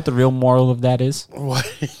 Sidebar, you know what the real moral of that is? What?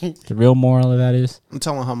 The real moral of that is? I'm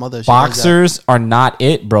telling her mother. Boxers are not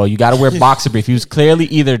it, bro. You got to wear boxer briefs. He was clearly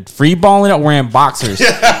either free balling or wearing boxers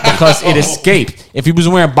because it escaped. If he was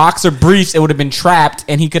wearing boxer briefs, it would have been trapped,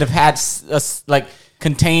 and he could have had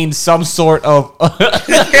contained some sort of.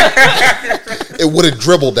 It would have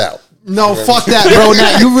dribbled out. No, fuck that, bro.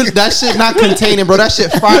 That shit not containing, bro. That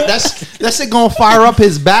shit fire. That shit gonna fire up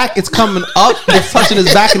his back. It's coming up. It's touching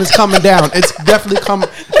his back and it's coming down. It's definitely coming.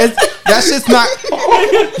 That shit's not.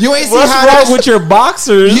 You ain't see What's how wrong with your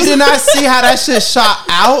boxers? You did not see how that shit shot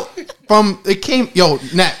out from. It came. Yo,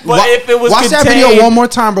 Nat. But if it was watch that contained- video one more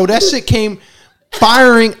time, bro. That shit came.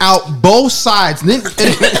 Firing out both sides. It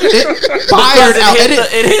fired out.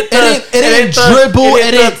 It didn't dribble.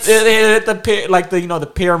 It hit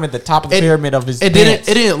the pyramid, the top of the pyramid of his. It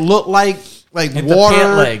didn't look like Hit the pant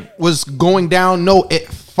water leg. was going down. No, it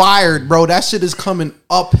fired, bro. That shit is coming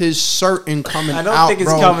up his shirt and coming out. I don't think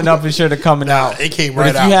it's coming up and shit or coming out. It came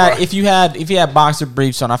But right out. If you had boxer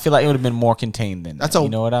briefs on, I feel like it would have been more contained than that. You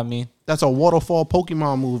know what I mean? That's a waterfall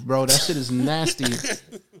Pokemon move, bro. That shit is nasty.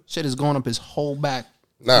 Shit is going up his whole back.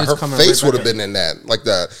 Nah, It's her coming face right would have back been in that, like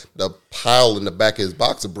the pile in the back of his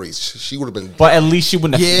boxer briefs. She would have been. But at least she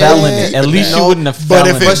wouldn't have Yeah. fell in it. At least she No, wouldn't have But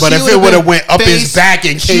fell in it. if it would have went up his face, back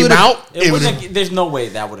and she came would've- out, There's no way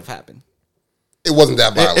that would have happened. It wasn't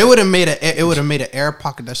that violent. It would have made an air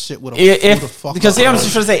pocket. That shit would have. Because I'm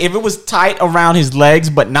just trying to say, if it was tight around his legs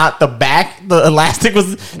but not the back, the elastic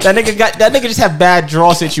was that nigga just have bad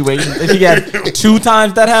draw situations. If he had 2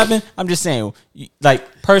 times that happen, I'm just saying, like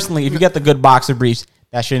personally, if you get the good boxer briefs,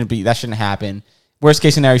 that shouldn't happen. Worst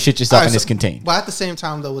case scenario, shit yourself and it's contained. But at the same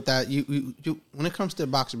time, though, with that, you when it comes to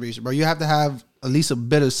boxer briefs, bro, you have to have at least a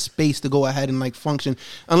bit of space to go ahead and like function.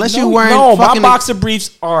 Unless you're wearing my fucking boxer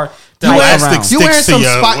briefs are The tight elastic around. sticks you're wearing to some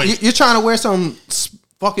your spot. waist. You're trying to wear some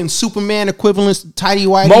fucking Superman equivalent tidy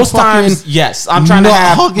whitey. Most fucking times, yes, I'm trying to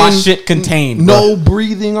have my shit contained. No bro.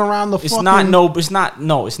 breathing around the. It's fucking, not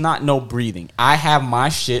no breathing. I have my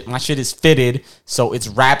shit. My shit is fitted, so it's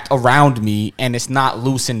wrapped around me and it's not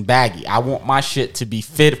loose and baggy. I want my shit to be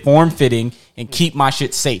form fitting and keep my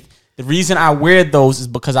shit safe. The reason I wear those is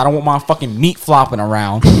because I don't want my fucking meat flopping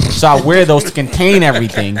around. So I wear those to contain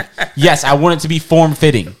everything. Yes, I want it to be form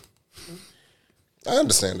fitting. I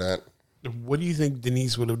understand that. What do you think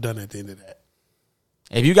Denise would have done at the end of that?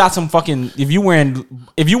 If you got some fucking, if you wearing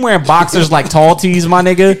boxers like tall tees, my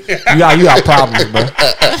nigga, you got problems, bro.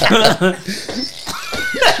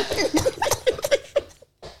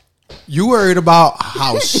 You worried about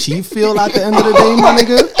how she feel at the end of the day, my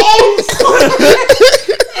nigga?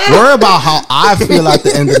 Worry about how I feel at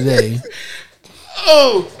the end of the day.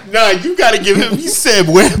 Oh, nah, you got to give him. He said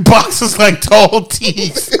wear boxers like tall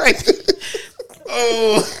tees.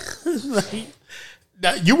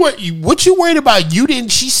 Now, what you worried about?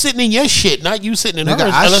 She's sitting in your shit, not you sitting in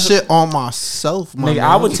Nigga, hers. I shit on myself, my Nigga,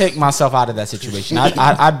 I would take myself out of that situation.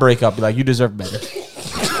 I'd break up, be like, you deserve better.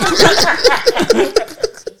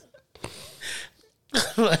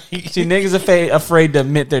 See, niggas afraid to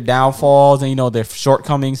admit their downfalls and their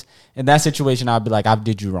shortcomings. In that situation, I'd be like, I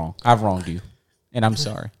did you wrong. I've wronged you, and I'm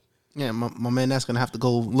sorry. Yeah, my man, that's gonna have to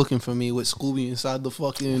go looking for me with Scooby inside the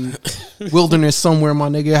fucking wilderness somewhere, my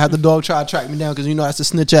nigga. Had the dog try to track me down because that's a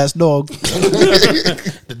snitch ass dog.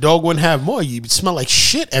 The dog wouldn't have more. You'd smell like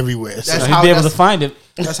shit everywhere. That's how he'd be able to find it.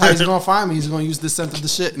 That's how he's gonna find me. He's gonna use the scent of the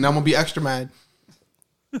shit, and I'm gonna be extra mad.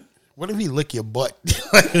 What if he lick your butt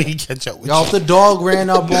when he catch up with Y'all, you? if the dog ran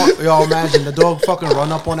up on y'all, imagine the dog fucking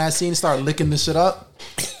run up on that scene, start licking the shit up.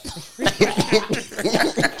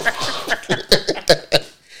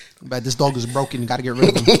 But this dog is broken. You gotta get rid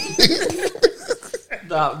of him.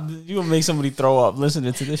 Nah, you gonna make somebody throw up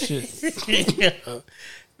listening to this shit. Yeah.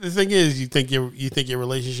 The thing is, you think your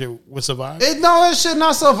relationship would survive? That shit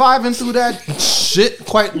not surviving through that shit.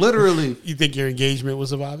 Quite literally. You think your engagement would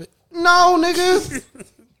survive it? No, nigga.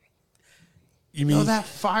 You mean that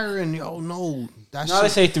fire and no, that No, they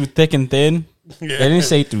shit. say through thick and thin. Yeah. They didn't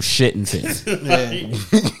say through shit and thin. Yeah.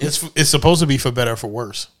 It's supposed to be for better or for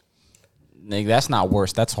worse? Nigga, that's not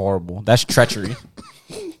worse. That's horrible. That's treachery.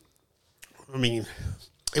 I mean,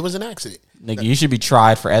 it was an accident. Nigga, you should be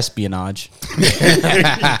tried for espionage.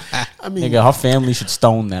 I mean, Nigga, her family should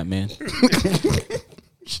stone that man.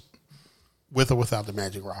 with or without the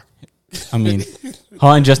magic rock. I mean, him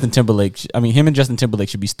and Justin Timberlake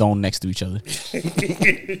should be stoned next to each other.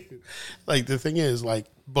 Like, the thing is,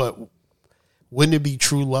 but wouldn't it be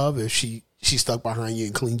true love if she stuck behind you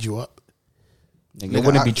and cleaned you up? Nigga, it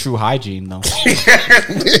wouldn't be true hygiene though.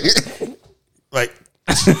 Like,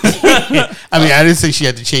 I mean, I didn't say she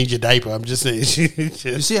had to change your diaper. I'm just saying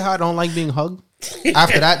You see how I don't like being hugged?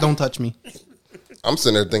 After that, don't touch me. I'm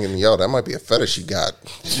sitting there thinking, yo, that might be a fetish she got.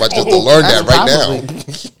 She might just have to learn that right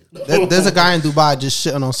now. There's a guy in Dubai just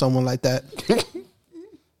shitting on someone like that.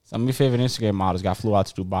 Some of your favorite Instagram models flew out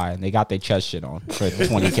to Dubai and they got their chest shit on for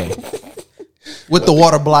 $20K. With the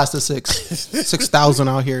water blaster 6,000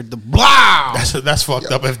 out here. The blah. That's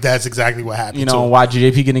fucked up if that's exactly what happened. You know why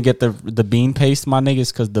JP gonna get the bean paste, my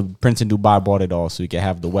niggas? Because the prince in Dubai bought it all, so he can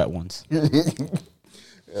have the wet ones.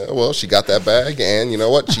 Yeah, well, she got that bag, and you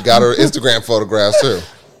know what? She got her Instagram photographs too.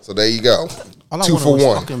 So there you go. All I 2 wanted for was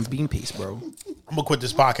 1. fucking bean paste, bro. I'm gonna quit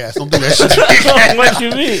this podcast. Don't do that shit. What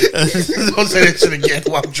you mean? Don't say that shit again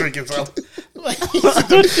while I'm drinking something. Like, What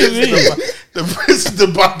you mean? The Prince of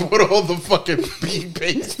Dubai bought all the fucking bean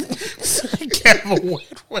paste. So I can't have a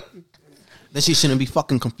wet one. Then she shouldn't be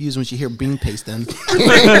fucking confused when she hear bean paste then. Stupid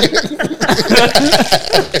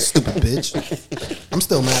bitch. I'm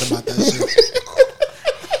still mad about that shit.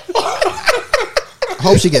 I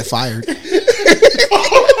hope she get fired.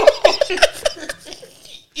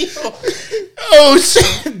 Oh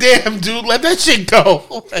shit! Damn, dude, let that shit go.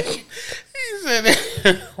 Like, he said,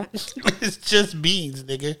 "It's just beans,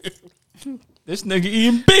 nigga." This nigga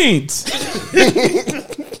eating beans.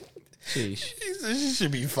 Sheesh. He said she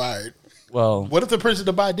should be fired. Well, What if the person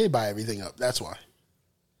to buy did buy everything up? That's why.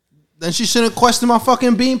 Then she shouldn't question my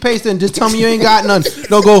fucking bean paste and just tell me you ain't got none.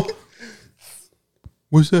 No, go.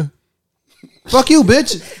 What's that? Fuck you,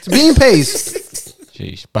 bitch. It's bean paste.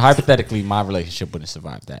 sheesh. But hypothetically, my relationship wouldn't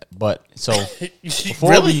survive that. But so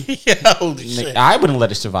before Really? Yeah, holy shit. I wouldn't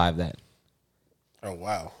let it survive that. Oh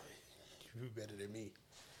wow, you're better than me.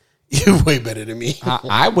 You're way better than me.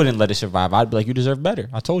 I wouldn't let it survive. I'd be like, you deserve better.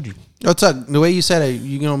 I told you. Yo, Tuck, the way you said it,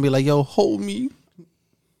 you're gonna be like, yo, hold me.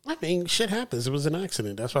 I mean, shit happens. It was an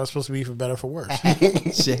accident. That's why it's supposed to be for better or for worse.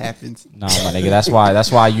 Shit happens. No, my nigga.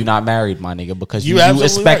 That's why you not married, my nigga. Because you absolutely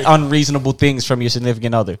expect right. unreasonable things from your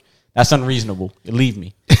significant other. That's unreasonable. Leave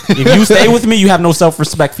me. If you stay with me, you have no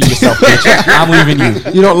self-respect for yourself, bitch. I'm leaving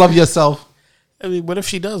you. You don't love yourself. I mean, what if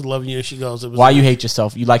she does love you and she goes, it was Why you hate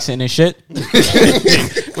yourself? You like sitting in shit?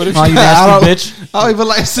 What if Oh, she you nasty bitch. I don't even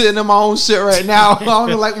like sitting in my own shit right now. I don't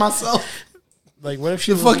even like myself. Like, what if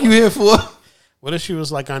she The was fuck like, you here for? What if she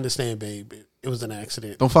was like, I understand, babe, it was an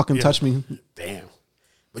accident. Don't fucking Yeah. touch me. Damn.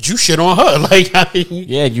 But you shit on her. Like, I mean,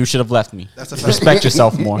 Yeah, you should have left me. That's a fact. Respect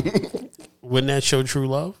yourself more. wouldn't that show true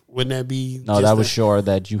love? Wouldn't that be? No, just that would a- show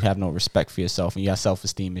that you have no respect for yourself and you have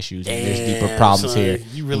self-esteem issues. And there's deeper Damn, problems son. here.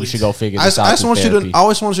 You really- You should go figure I this out. just through want you to. therapy. I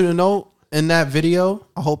always want you to know in that video.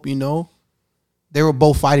 I hope you know they were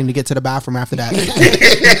both fighting to get to the bathroom after that.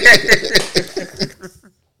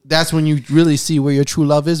 That's when you really see where your true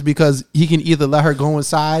love is, because he can either let her go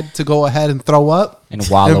inside to go ahead and throw up And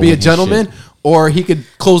wallow be a in his gentleman, shit. or he could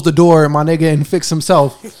close the door, my nigga, and fix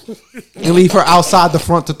himself and leave her outside the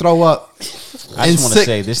front to throw up. I and just want to sit-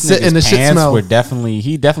 say this sit in the nigga's shit pants smell. were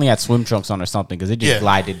he definitely had swim trunks on or something because it just Yeah.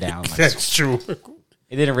 glided down. Like, That's true.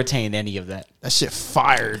 it didn't retain any of that. That shit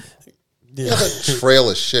fired. He had a trail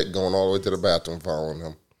of shit going all the way to the bathroom following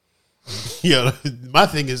him. Yeah, my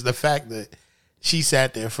thing is the fact that she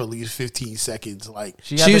sat there for at least 15 seconds. Like,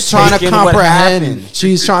 had She's to trying take to in what comprehend. happened.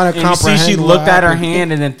 She's trying to And you see, comprehend. she what looked at her happened.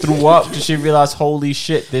 hand and then threw up because she realized, holy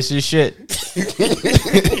shit, this is shit.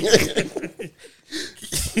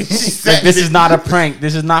 Like, this is not a prank.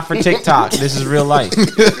 This is not for TikTok. This is real life.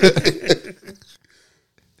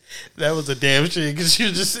 that was a damn shit because she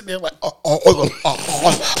was just sitting there like, I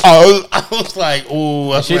was like,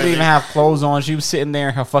 oh, She didn't even have clothes on. She was sitting there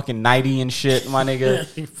in her fucking nightie and shit, my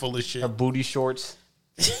nigga. full of shit. Her booty shorts.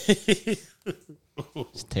 It's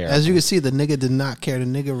terrible. As you can see, the nigga did not care. The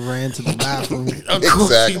nigga ran to the bathroom. Of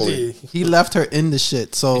course Exactly. he did. He left her in the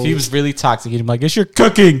shit. So If he was really toxic, he'd be like, it's your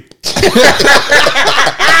cooking.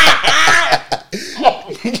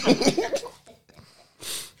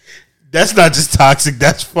 That's not just toxic.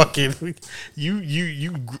 That's fucking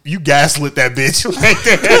you gaslit that bitch like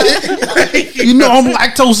that. you know I'm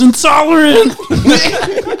lactose intolerant.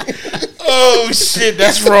 Oh shit,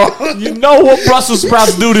 that's wrong. You know what Brussels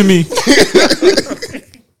sprouts do to me.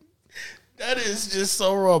 That is just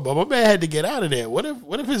so wrong. But my man had to get out of there. What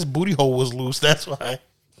if his booty hole was loose? That's why.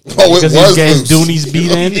 Oh, it Because he was was getting loose. Doonies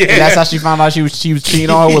beat in. Yeah. That's how she found out she was cheating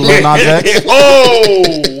on her with Lil Nas X. Oh,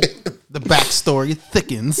 The backstory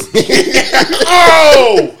thickens.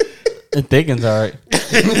 oh. It thickens, all right. Too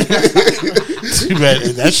bad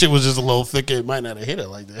that shit was just a little thicker. It might not have hit her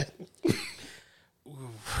like that.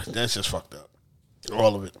 That's just fucked up.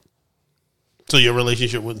 All of it. So your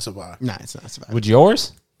relationship wouldn't survive. Nah, it's not surviving. With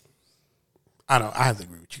yours? I have to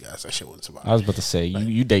agree with you guys. That shit wouldn't survive. I was about to say,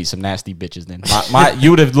 you date some nasty bitches then.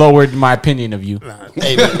 You would have lowered my opinion of you.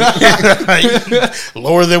 Hey, man.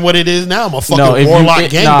 Lower than what it is now. I'm a fucking No, if warlock you,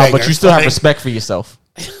 gangbanger. no, but you still have Like- respect for yourself.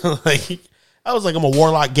 like, I was like, I'm a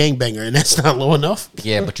warlock gangbanger, and that's not low enough.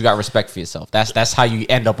 Yeah, but you got respect for yourself. That's how you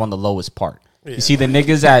end up on the lowest part. You see, the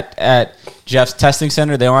niggas at Jeff's testing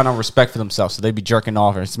center, they aren't on respect for themselves, so they be jerking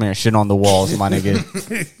off and smearing shit on the walls, my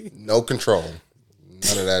nigga. No control.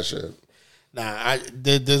 None of that shit. Nah,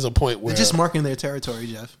 there's a point where They're just marking their territory,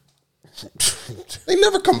 Jeff. They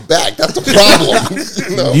never come back. That's the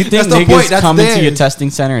problem. No. Do you think That's the niggas point. That's come into your theirs. testing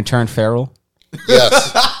center and turn feral?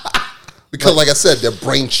 Yes. Because, like I said, their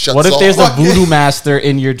brain shuts off. What if there's a voodoo master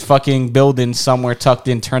in your fucking building somewhere tucked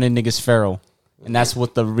in turning niggas feral? And that's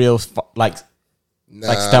what the real, like Nah,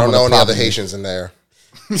 like I Stumble don't know the any other problem is. Haitians in there.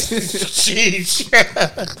 Sheesh.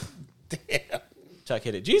 Damn. Chuck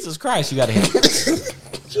hit it. Jesus Christ, you got to hit it.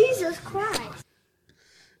 Jesus Christ.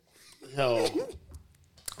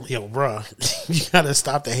 Yo, bro, you gotta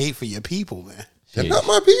stop the hate for your people, man. They're not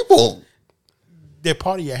my people. They're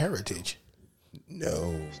part of your heritage.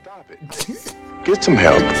 No. Stop it. Get some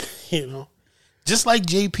help. You know, just like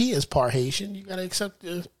JP is part Haitian, you gotta accept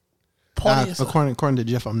the part of yourself. According to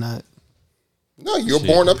Jeff, I'm not. No, you're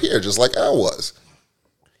born up here just like I was.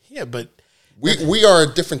 Yeah, but We are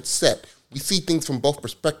a different set. We see things from both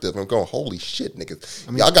perspectives. I'm going, holy shit,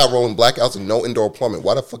 niggas. Y'all got rolling blackouts and no indoor plumbing.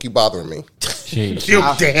 Why the fuck you bothering me?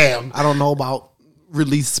 damn. I don't know about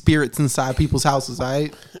released spirits inside people's houses, all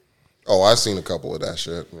right? Oh, I've seen a couple of that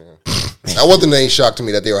shit. Yeah. That wasn't any shock to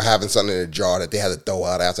me that they were having something in a jar that they had to throw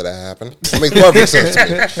out after that happened. It makes perfect sense to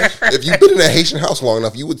me. If you've been in a Haitian house long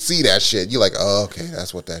enough, you would see that shit. You're like, oh, okay,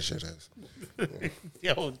 that's what that shit is.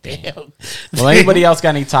 Yo, damn. Well, anybody else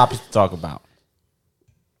got any topics to talk about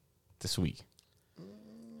this week?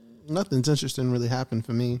 Nothing's interesting really happened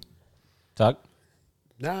for me. Tuck?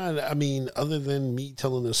 Nah, I mean, other than me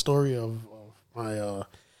telling the story of my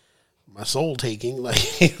my soul taking, like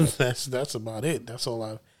that's about it. That's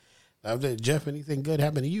all I've done. Jeff, anything good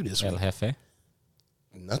happened to you this El week? Jefe?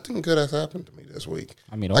 Nothing good has happened to me this week.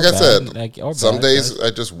 I mean, like or I bad, said, like, or some bad, days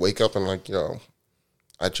guys. I just wake up and like,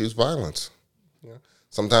 I choose violence.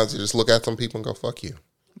 Sometimes you just look at some people and go, fuck you.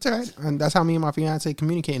 It's all right. And that's how me and my fiance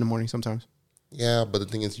communicate in the morning sometimes. Yeah, but the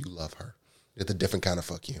thing is, you love her. It's a different kind of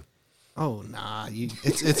fuck you. Oh nah,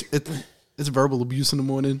 it's verbal abuse in the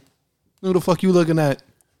morning. Who the fuck you looking at?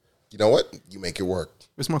 You know what? You make it work.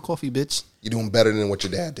 Where's my coffee, bitch? You're doing better than what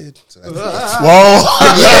your dad did. So that's Whoa!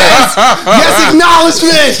 Yes,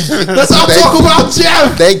 acknowledgement. Let's all talk about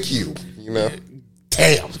Jeff. Thank you. You know,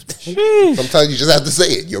 Damn. sometimes you just have to say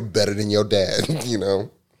it. You're better than your dad. You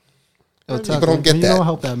know, people don't get You that. don't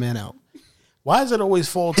help that man out. Why does it always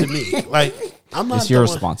fall to me? Like I'm not. It's your the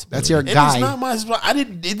one- responsibility. That's your And guy. it's not my. I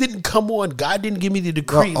didn't. It didn't come on. God didn't give me the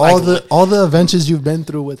decree. Bro, all the adventures you've been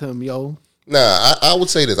through with him, yo. Nah, I would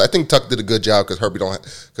say this. I think Tuck did a good job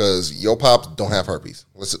because your pops don't have herpes.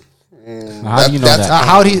 Listen, How do you know that?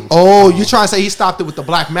 How'd he? Oh, you trying to say he stopped it with the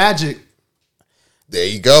black magic? there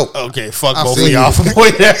you go. Okay, fuck I've both of seen y'all it. for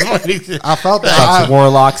pointing that. I felt that. Chuck's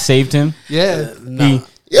warlock saved him. Yeah. He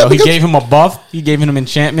Yeah, he because- gave him a buff. He gave him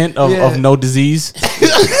enchantment of no disease.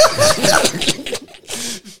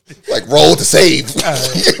 Like roll to save.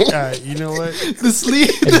 All right, you know what? The sleeve.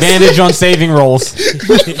 Advantage on saving rolls.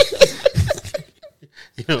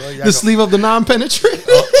 You know what? Y'all The sleeve of the non-penetrant.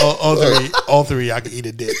 all three, I can eat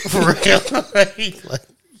a dick for real.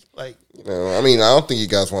 like You know, I mean, I don't think you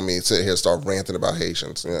guys want me to sit here and start ranting about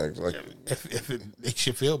Haitians. You know, like, if it makes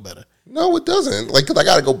you feel better. no, it doesn't. Like, 'cause I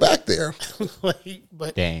got to go back there.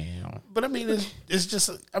 but Damn. I mean, it's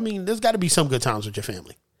just. I mean, there's got to be some good times with your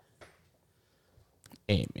family.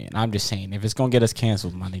 Hey man, I'm just saying, if it's gonna get us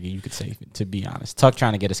canceled, my nigga, you could say it. To be honest, Tuck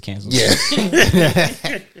trying to get us canceled. Yeah.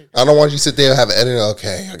 I don't want you to sit there and have an edit.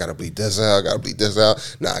 Okay, I got to bleed this out. I got to bleed this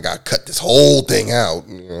out. Nah, I got to cut this whole thing out.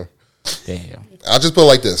 You know? Damn. I'll just put it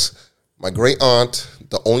like this. My great aunt,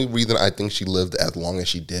 the only reason I think she lived as long as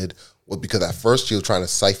she did was because at first she was trying to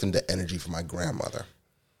siphon the energy from my grandmother.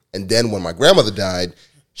 And then when my grandmother died,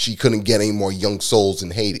 she couldn't get any more young souls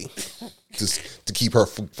in Haiti to keep her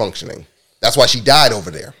functioning. That's why she died over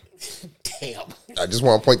there. Damn. I just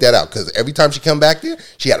want to point that out because every time she come back there,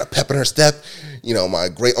 she had a pep in her step. You know, my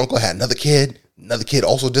great uncle had another kid. Another kid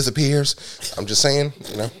also disappears. I'm just saying,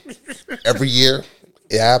 you know, every year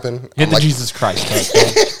it happened. Hit I'm the like, Jesus Christ.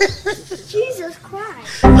 Jesus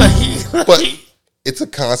Christ. but it's a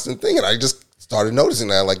constant thing, and I just started noticing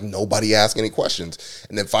that like nobody asked any questions.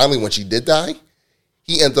 And then finally, when she did die,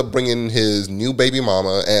 he ends up bringing his new baby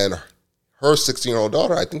mama and her 16-year-old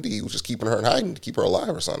daughter. I think that he was just keeping her in hiding to keep her alive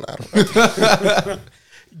or something. I don't know.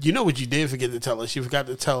 You know what you did forget to tell us? You forgot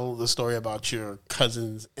to tell the story about your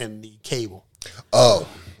cousins and the cable. Oh,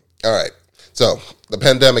 all right. So the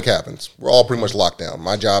pandemic happens. We're all pretty much locked down.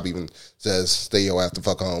 My job even says, stay your ass the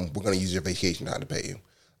fuck home. We're going to use your vacation time to pay you.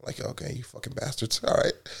 Like, okay, you fucking bastards. All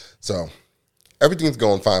right. So everything's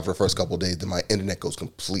going fine for the first couple of days. Then my internet goes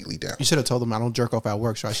completely down. You should have told him I don't jerk off at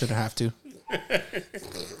work, so I shouldn't have to.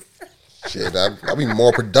 Shit, I'd be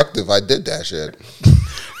more productive if I did that shit.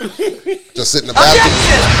 Just sit in the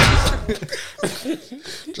bathroom.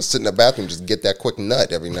 Just sit in the bathroom, just get that quick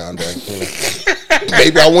nut every now and then. You know?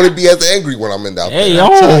 Maybe I wouldn't be as angry when I'm in that. Hey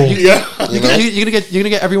there. yo, You know? You're gonna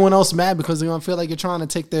get everyone else mad because they're gonna feel like you're trying to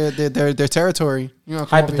take their territory. You know,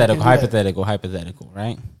 hypothetical,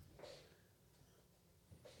 right?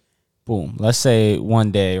 Boom. Let's say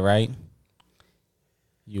one day, right?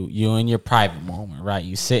 You in your private moment, right?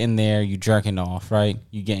 You sitting there, you jerking off, right?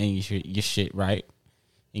 You getting your shit right,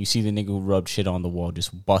 and you see the nigga who rubbed shit on the wall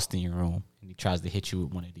just bust in your room, and he tries to hit you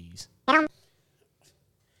with one of these.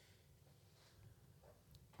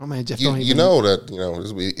 Oh man, Jeff, You know that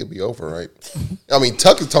it'll be over, right? I mean,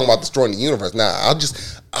 Tuck is talking about destroying the universe. Nah,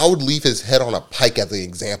 I would leave his head on a pike as an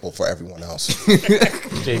example for everyone else.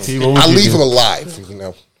 JT, what would I you leave do? him alive. You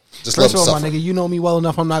know, just First let of him all, my suffer. nigga, you know me well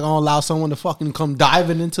enough. I'm not gonna allow someone to fucking come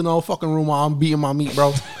diving into no fucking room while I'm beating my meat,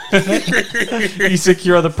 bro. You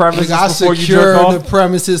secure the premises Nigga, I before you secure jerk the off.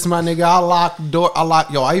 premises, my nigga. I lock door.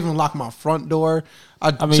 I even lock my front door. I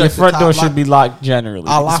mean, check your the front top door lock. should be locked generally.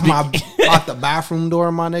 I lock lock the bathroom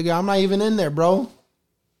door, my nigga. I'm not even in there, bro.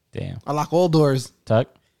 Damn. I lock all doors. Tuck.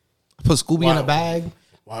 I put Scooby in Wow. a bag.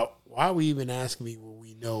 Why are we even asking me when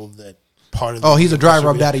we know that part of Oh, he's a driver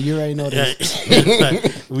of daddy. You already know this.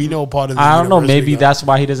 Like, we know part of the I don't know. universe Maybe we got. that's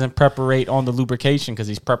why he doesn't preparate on the lubrication because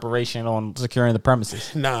he's preparation on securing the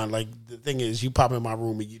premises. Nah, like the thing is, you pop in my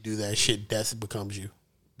room and you do that shit, death becomes you.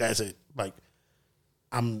 That's it. Like,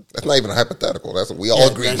 That's not even a hypothetical. That's we all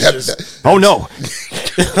agree. that's That, just- Oh no!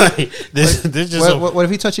 like, this just What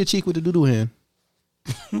if he touch your cheek with the doo-doo hand?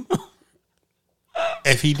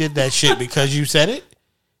 if he did that shit because you said it,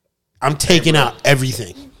 I'm taking out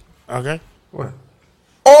everything. Okay. What?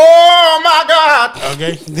 Oh my God!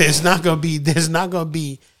 Okay. There's not gonna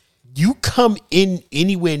be. You come in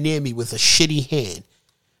anywhere near me with a shitty hand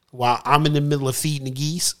while I'm in the middle of feeding the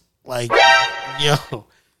geese. Like, yo,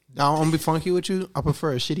 Now, I'm gonna be funky with you. I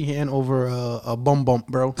prefer a shitty hand over a bum bump,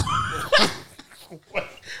 bro.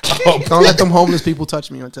 Don't let them homeless people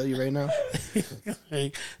touch me. I'll tell you right now.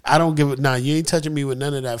 Hey, I don't give it. Nah, you ain't touching me with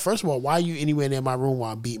none of that. First of all, why are you anywhere near my room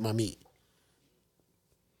while I beat my meat?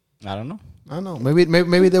 I don't know. I don't know. Maybe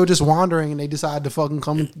they were just wandering and they decided to fucking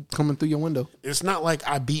coming through your window. It's not like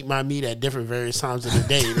I beat my meat at different various times of the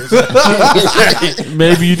day.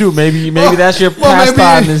 Maybe you do. Maybe that's your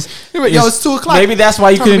pastime. Yo, it's 2 o'clock. Maybe that's why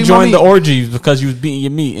you couldn't join the orgies, because you was beating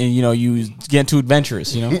your meat and you was getting too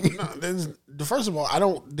adventurous. First of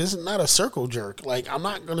all, this is not a circle jerk. Like, I'm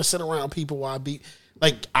not gonna sit around people while I beat.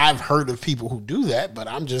 Like, I've heard of people who do that, but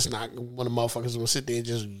I'm just not one of the motherfuckers who will sit there and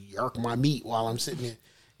just yerk my meat while I'm sitting there.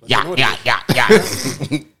 Yeah.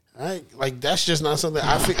 Right? Like, that's just not something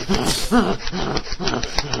I think.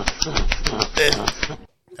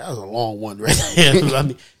 That was a long one right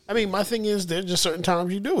there. I mean, my thing is, there's just certain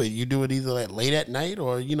times you do it. You do it either like late at night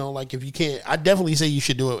or, like if you can't. I definitely say you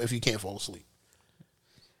should do it if you can't fall asleep.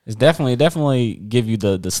 It's definitely give you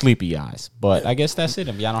the sleepy eyes. But I guess that's it.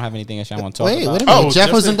 If y'all don't have anything else y'all want to talk about. Wait a minute.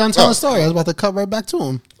 Jeff wasn't done telling the story. I was about to cut right back to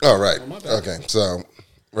him. Oh, right. Okay. So,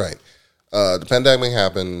 right. The pandemic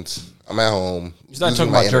happened. I'm at home. You started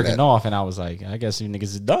talking about jerking off, and I was like, I guess you niggas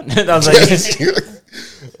is done. I was like,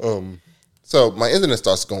 so my internet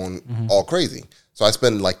starts going all crazy. So I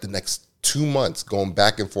spend like the next 2 months going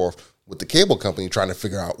back and forth with the cable company trying to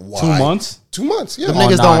figure out why. 2 months? 2 months, yeah. The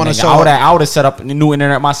niggas don't want to show up. I would have set up a new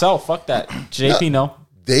internet myself. Fuck that. JP, no.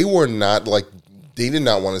 They were not like, they did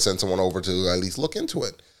not want to send someone over to at least look into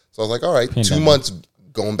it. So I was like, all right, Pandemic. 2 months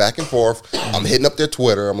going back and forth. I'm hitting up their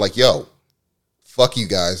Twitter. I'm like, yo, fuck you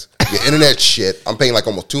guys. Your internet shit. I'm paying like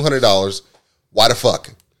almost $200. Why the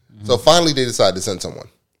fuck? So finally they decide to send someone.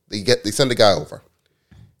 They send the guy over.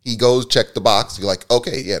 He goes, check the box. You're like,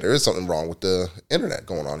 okay, yeah, there is something wrong with the internet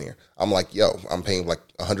going on here. I'm like, yo, I'm paying like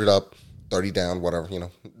 100 up, 30 down, whatever,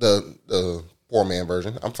 the poor man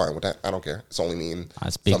version. I'm fine with that. I don't care. It's only me and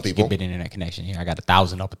some people. Big internet connection here. I got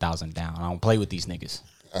 1,000 up, 1,000 down. I don't play with these niggas.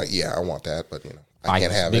 Yeah, I want that, but I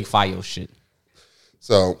can't have big it. Big Fios shit.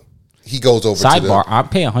 So he goes over Sidebar, I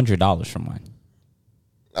pay $100 for mine.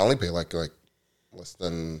 I only pay like less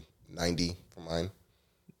than 90 for mine.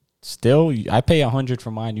 Still, I pay 100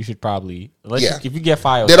 for mine. You should probably if you get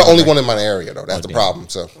Fios. They're the only one in my area though. That's the problem.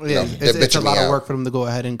 So it's a lot of work for them to go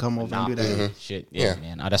ahead and come over and do that. Shit, yeah,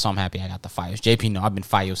 man. That's why I'm happy I got the Fios. JP, no, I've been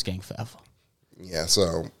Fios gang forever. Yeah,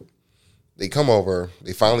 so they come over.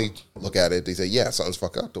 They finally look at it. They say, yeah, something's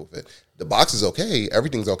fucked up with it. The box is okay.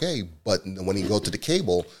 Everything's okay. But when you go to the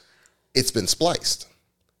cable, it's been spliced.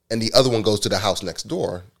 And the other one goes to the house next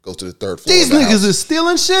door, goes to the third floor. These niggas is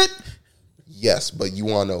stealing shit? Yes, but you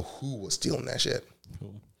want to know who was stealing that shit?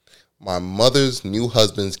 My mother's new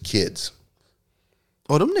husband's kids.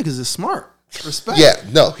 Oh, them niggas is smart. Respect. Yeah,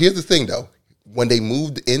 no, here's the thing, though. When they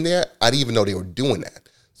moved in there, I didn't even know they were doing that.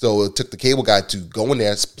 So it took the cable guy to go in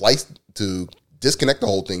there, splice, to disconnect the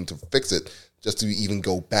whole thing, to fix it, just to even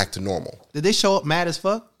go back to normal. Did they show up mad as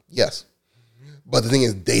fuck? Yes. But the thing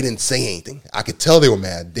is, they didn't say anything. I could tell they were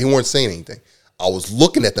mad. They weren't saying anything. I was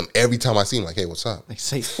looking at them every time I see them, like, hey, what's up? Like,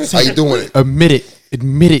 say how you doing it? Admit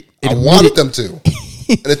it. I wanted them to.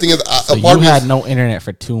 And the thing is, so you had no internet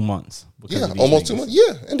for 2 months. Yeah, almost 2 months.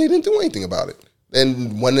 Yeah, and they didn't do anything about it.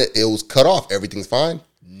 And when it was cut off, everything's fine.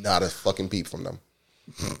 Not a fucking peep from them.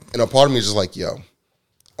 And a part of me is just like, yo,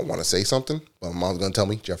 I want to say something, but my mom's going to tell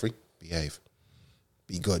me, Jeffrey, behave.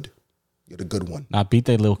 Be good. You're the good one. Nah, beat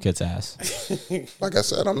their little kid's ass. Like I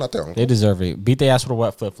said, I'm not their uncle. They deserve it. Beat their ass with a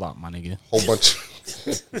wet flip-flop, my nigga. Whole bunch.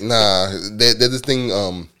 Nah, there's this thing,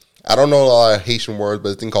 I don't know a lot of Haitian words, but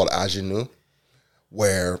this thing called agenu,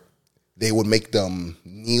 where they would make them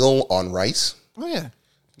kneel on rice. Oh, yeah.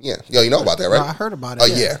 Yeah. Yo, you know about that, right? No, I heard about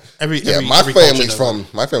it. Yeah. My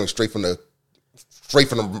family's straight from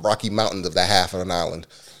the Rocky Mountains of that half of an island.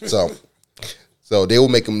 So they will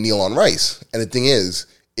make them kneel on rice. And the thing is,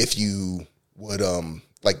 if you would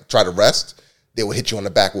try to rest, they would hit you on the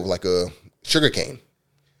back with like a sugar cane.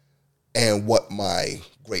 And what my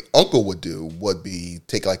great uncle would do would be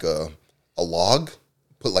take like a log,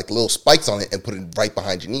 put like little spikes on it, and put it right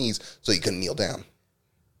behind your knees so you couldn't kneel down.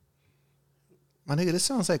 My nigga, this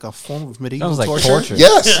sounds like a form of medieval torture.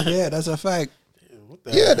 Yes. Yeah, that's a fact.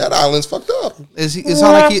 Yeah, that island's fucked up. It sounds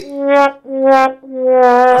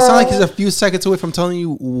like he's a few seconds away from telling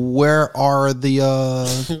you where are the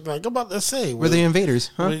like I'm about to say, where the invaders,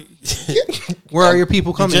 huh? Where are your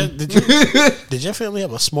people coming? Did your family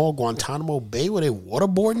have a small Guantanamo Bay where they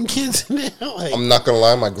waterboarding kids in there? Like, I'm not gonna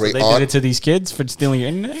lie, my great aunt did it to these kids for stealing your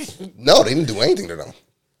internet. No, they didn't do anything to them.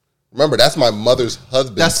 Remember, that's my mother's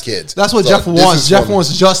husband's kids. That's what Jeff wants. Jeff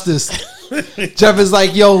wants justice. Jeff is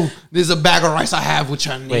like, yo, there's a bag of rice I have with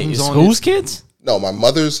your Wait, names it's on whose it. kids? No, my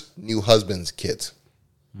mother's new husband's kids.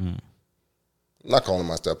 I'm not calling him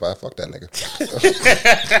my stepfather. Fuck that nigga.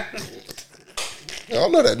 I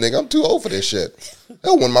don't know that nigga. I'm too old for this shit.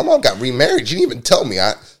 Hell, when my mom got remarried, she didn't even tell me.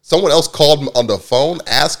 Someone else called on the phone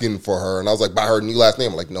asking for her, and I was like, by her new last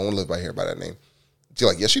name. I'm like, no one lives by here by that name. She's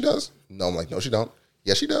like, yes, she does. No, I'm like, no, she don't.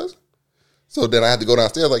 Yes, she does. So then I had to go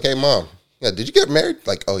downstairs like, hey, mom, yeah, did you get married?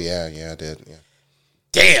 Like, oh, yeah, I did. Yeah.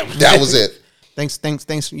 Damn. That was it.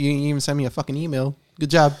 Thanks. You even sent me a fucking email. Good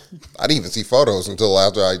job. I didn't even see photos until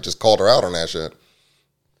after I just called her out on that shit.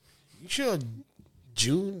 You sure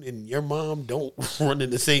June and your mom don't run in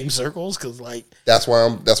the same circles? Because like that's why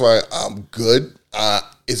I'm good.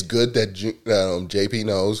 It's good that JP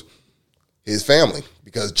knows his family,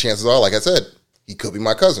 because chances are, like I said, he could be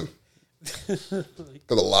my cousin. Because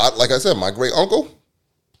a lot, like I said, my great uncle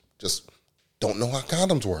just don't know how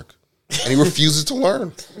condoms work, and he refuses to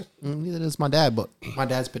learn. Neither does my dad, but my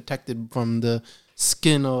dad's protected from the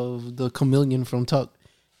skin of the chameleon from Tuck.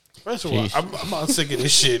 First of all, I'm not sick of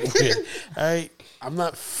this shit. I'm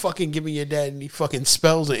not fucking giving your dad any fucking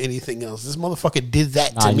spells or anything else. This motherfucker did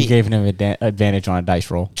that to me. You gave him an advantage on a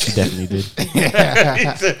dice roll. You definitely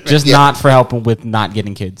did. Just not for helping with not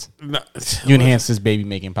getting kids. No. You enhanced his baby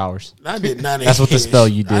making powers. I did not. That's what the spell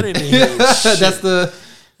you did. I didn't enhance shit. That's the.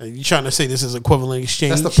 You trying to say this is equivalent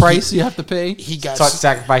exchange? That's the price you have to pay. He got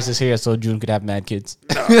sacrifices here so June could have mad kids.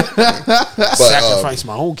 Sacrifice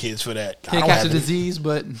my own kids for that. Can't catch a disease,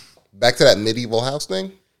 but back to that medieval house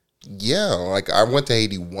thing. Yeah, like I went to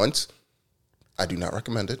Haiti once. I do not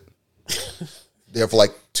recommend it. There for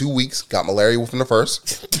like 2 weeks, got malaria within the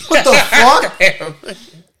first. What the fuck?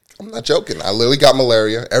 I'm not joking. I literally got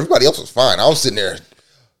malaria. Everybody else was fine. I was sitting there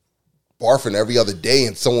barfing every other day,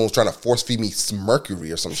 and someone was trying to force feed me some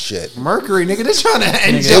mercury or some shit. Mercury, nigga, they're trying to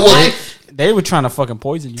end your life. They were trying to fucking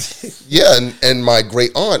poison you. Yeah, and my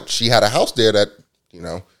great aunt, she had a house there that,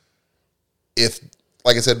 if,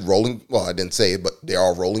 like I said, I didn't say it, but they're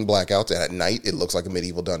all rolling blackouts, and at night, it looks like a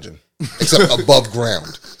medieval dungeon, except above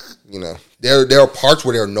ground. There are parts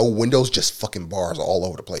where there are no windows, just fucking bars all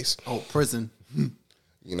over the place. Oh, prison.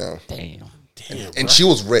 Damn. And she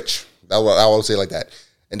was rich. I would say like that.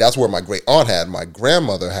 And that's where my great aunt had. My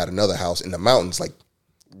grandmother had another house in the mountains. Like,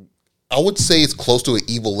 I would say it's close to an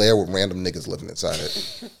evil lair with random niggas living inside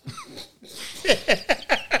it.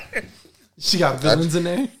 She got villains in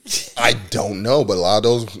there? I don't know, but a lot of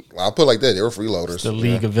those, I'll put it like that, they were freeloaders. The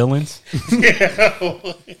League of Villains?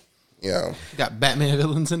 Yeah. Got Batman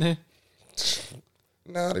villains in there?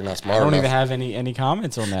 Nah, they're not smart I don't enough. even have any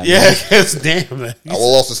comments on that. Yeah, it's damn. Man. I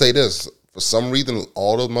will also say this. For some reason,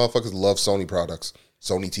 all those motherfuckers love Sony products.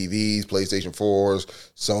 Sony TVs, PlayStation 4s,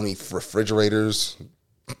 Sony refrigerators.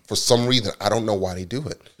 For some reason, I don't know why they do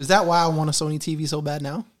it. Is that why I want a Sony TV so bad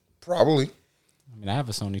now? Probably. I mean, I have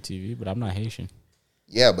a Sony TV, but I'm not Haitian.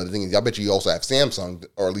 Yeah, but the thing is, I bet you also have Samsung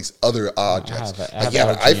or at least other objects. I have you have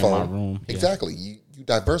an LG in iPhone. my room. Yeah. Exactly. You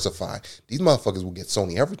diversify. These motherfuckers will get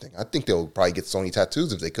Sony everything. I think they'll probably get Sony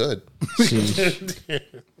tattoos if they could.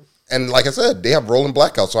 And like I said, they have rolling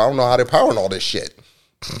blackouts, so I don't know how they're powering all this shit.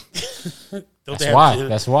 That's why.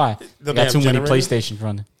 Don't Got they too have many generators? PlayStation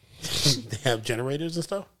running. They have generators and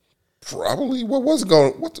stuff. Probably. What was it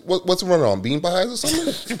going? What's it running on? Bean pies or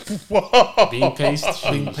something? Bean paste.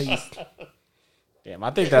 Bean paste. Damn,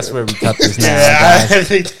 I think that's where we cut this now, guys. I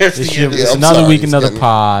think that's This the year, end. it's I'm another sorry, week, it's another getting-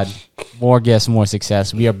 pod. More guests, more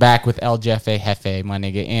success. We are back with El Jefe Jefe, my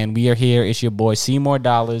nigga, and we are here. It's your boy Seymour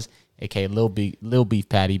Dollars, aka Lil Beef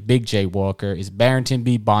Patty, Big J Walker. It's Barrington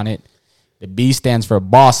B Bonnet. The B stands for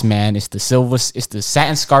Boss Man. It's the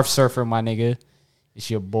satin scarf surfer, my nigga. It's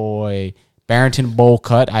your boy Barrington Bowl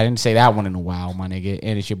Cut. I didn't say that one in a while, my nigga.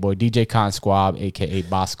 And it's your boy DJ Con Squab, aka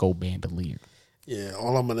Bosco Bandolier. Yeah,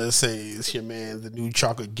 all I'm gonna say is your man, the new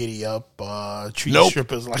chocolate giddy up, treat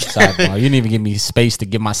strippers like Sidebar. You didn't even give me space to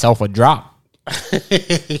give myself a drop.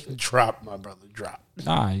 drop, my brother, drop.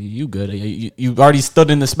 Nah, you good. You already stood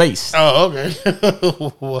in the space. Oh,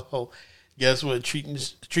 okay. Well, guess what? Treating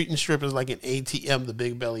strippers like an ATM, the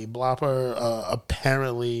Big Belly Blopper,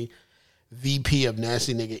 apparently VP of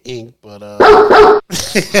Nasty Nigga Inc. But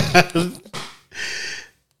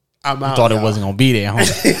I'm out. Thought it y'all. wasn't gonna be there, huh?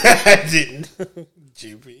 I didn't.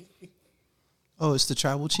 GP. Oh, it's the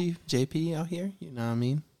tribal chief, JP, out here. You know what I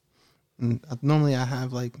mean? And normally I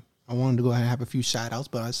wanted to go ahead and have a few shout outs,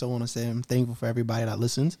 but I still want to say I'm thankful for everybody that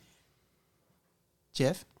listens.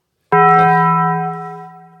 Jeff? Nah.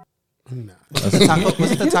 Was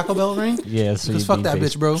it the Taco Bell ring? Yeah, so Because fuck that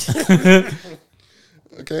bitch, bro.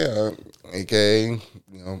 Okay, AKA,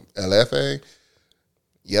 LFA.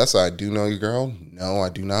 Yes, I do know your girl. No, I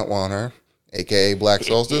do not want her. AKA Black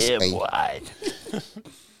Solstice.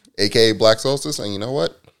 AKA Black Solstice. And you know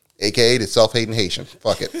what? AKA the self-hating Haitian.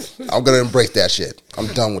 Fuck it. I'm going to embrace that shit. I'm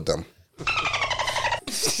done with them.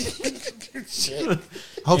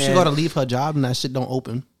 I hope she got to leave her job and that shit don't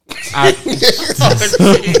open.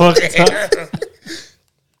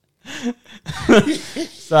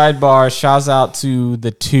 Sidebar, shouts out to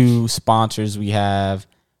the 2 sponsors we have,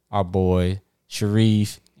 our boy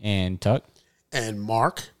Sharif and Tuck. And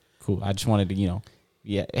Mark. Cool. I just wanted to,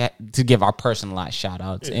 to give our personalized shout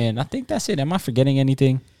outs. Yeah. And I think that's it. Am I forgetting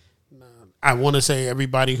anything? I want to say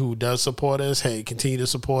everybody who does support us, hey, continue to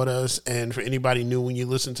support us. And for anybody new when you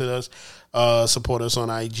listen to us, support us on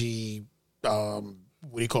IG, what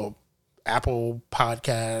do you call it? Apple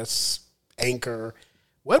Podcasts, Anchor,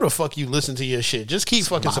 wherever the fuck you listen to your shit. Just keep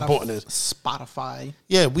fucking supporting us. Spotify.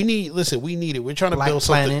 Yeah, we need it. We're trying to build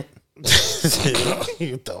something.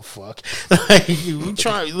 What the fuck? We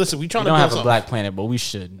trying to build have something. A Black Planet, but we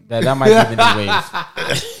should. That might be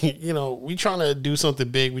the new wave. We trying to do something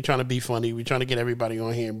big. We trying to be funny. We trying to get everybody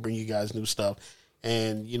on here and bring you guys new stuff.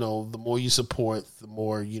 And the more you support, the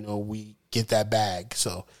more we get that bag.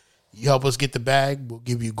 So you help us get the bag, we'll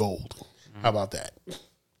give you gold. How about that?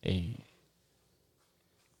 Hey,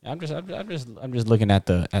 I'm just looking at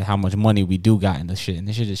how much money we do got in the shit, and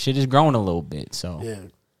this shit is growing a little bit. So yeah.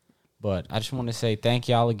 But I just want to say thank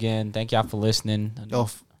y'all again. Thank y'all for listening.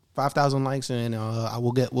 5,000 likes, and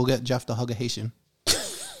we'll get Jeff to hug a Haitian.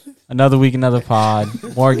 Another week, another pod.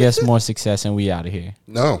 More guests, more success, and we out of here.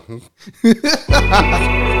 No.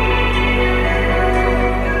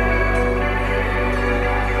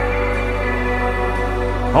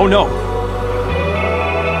 Oh no.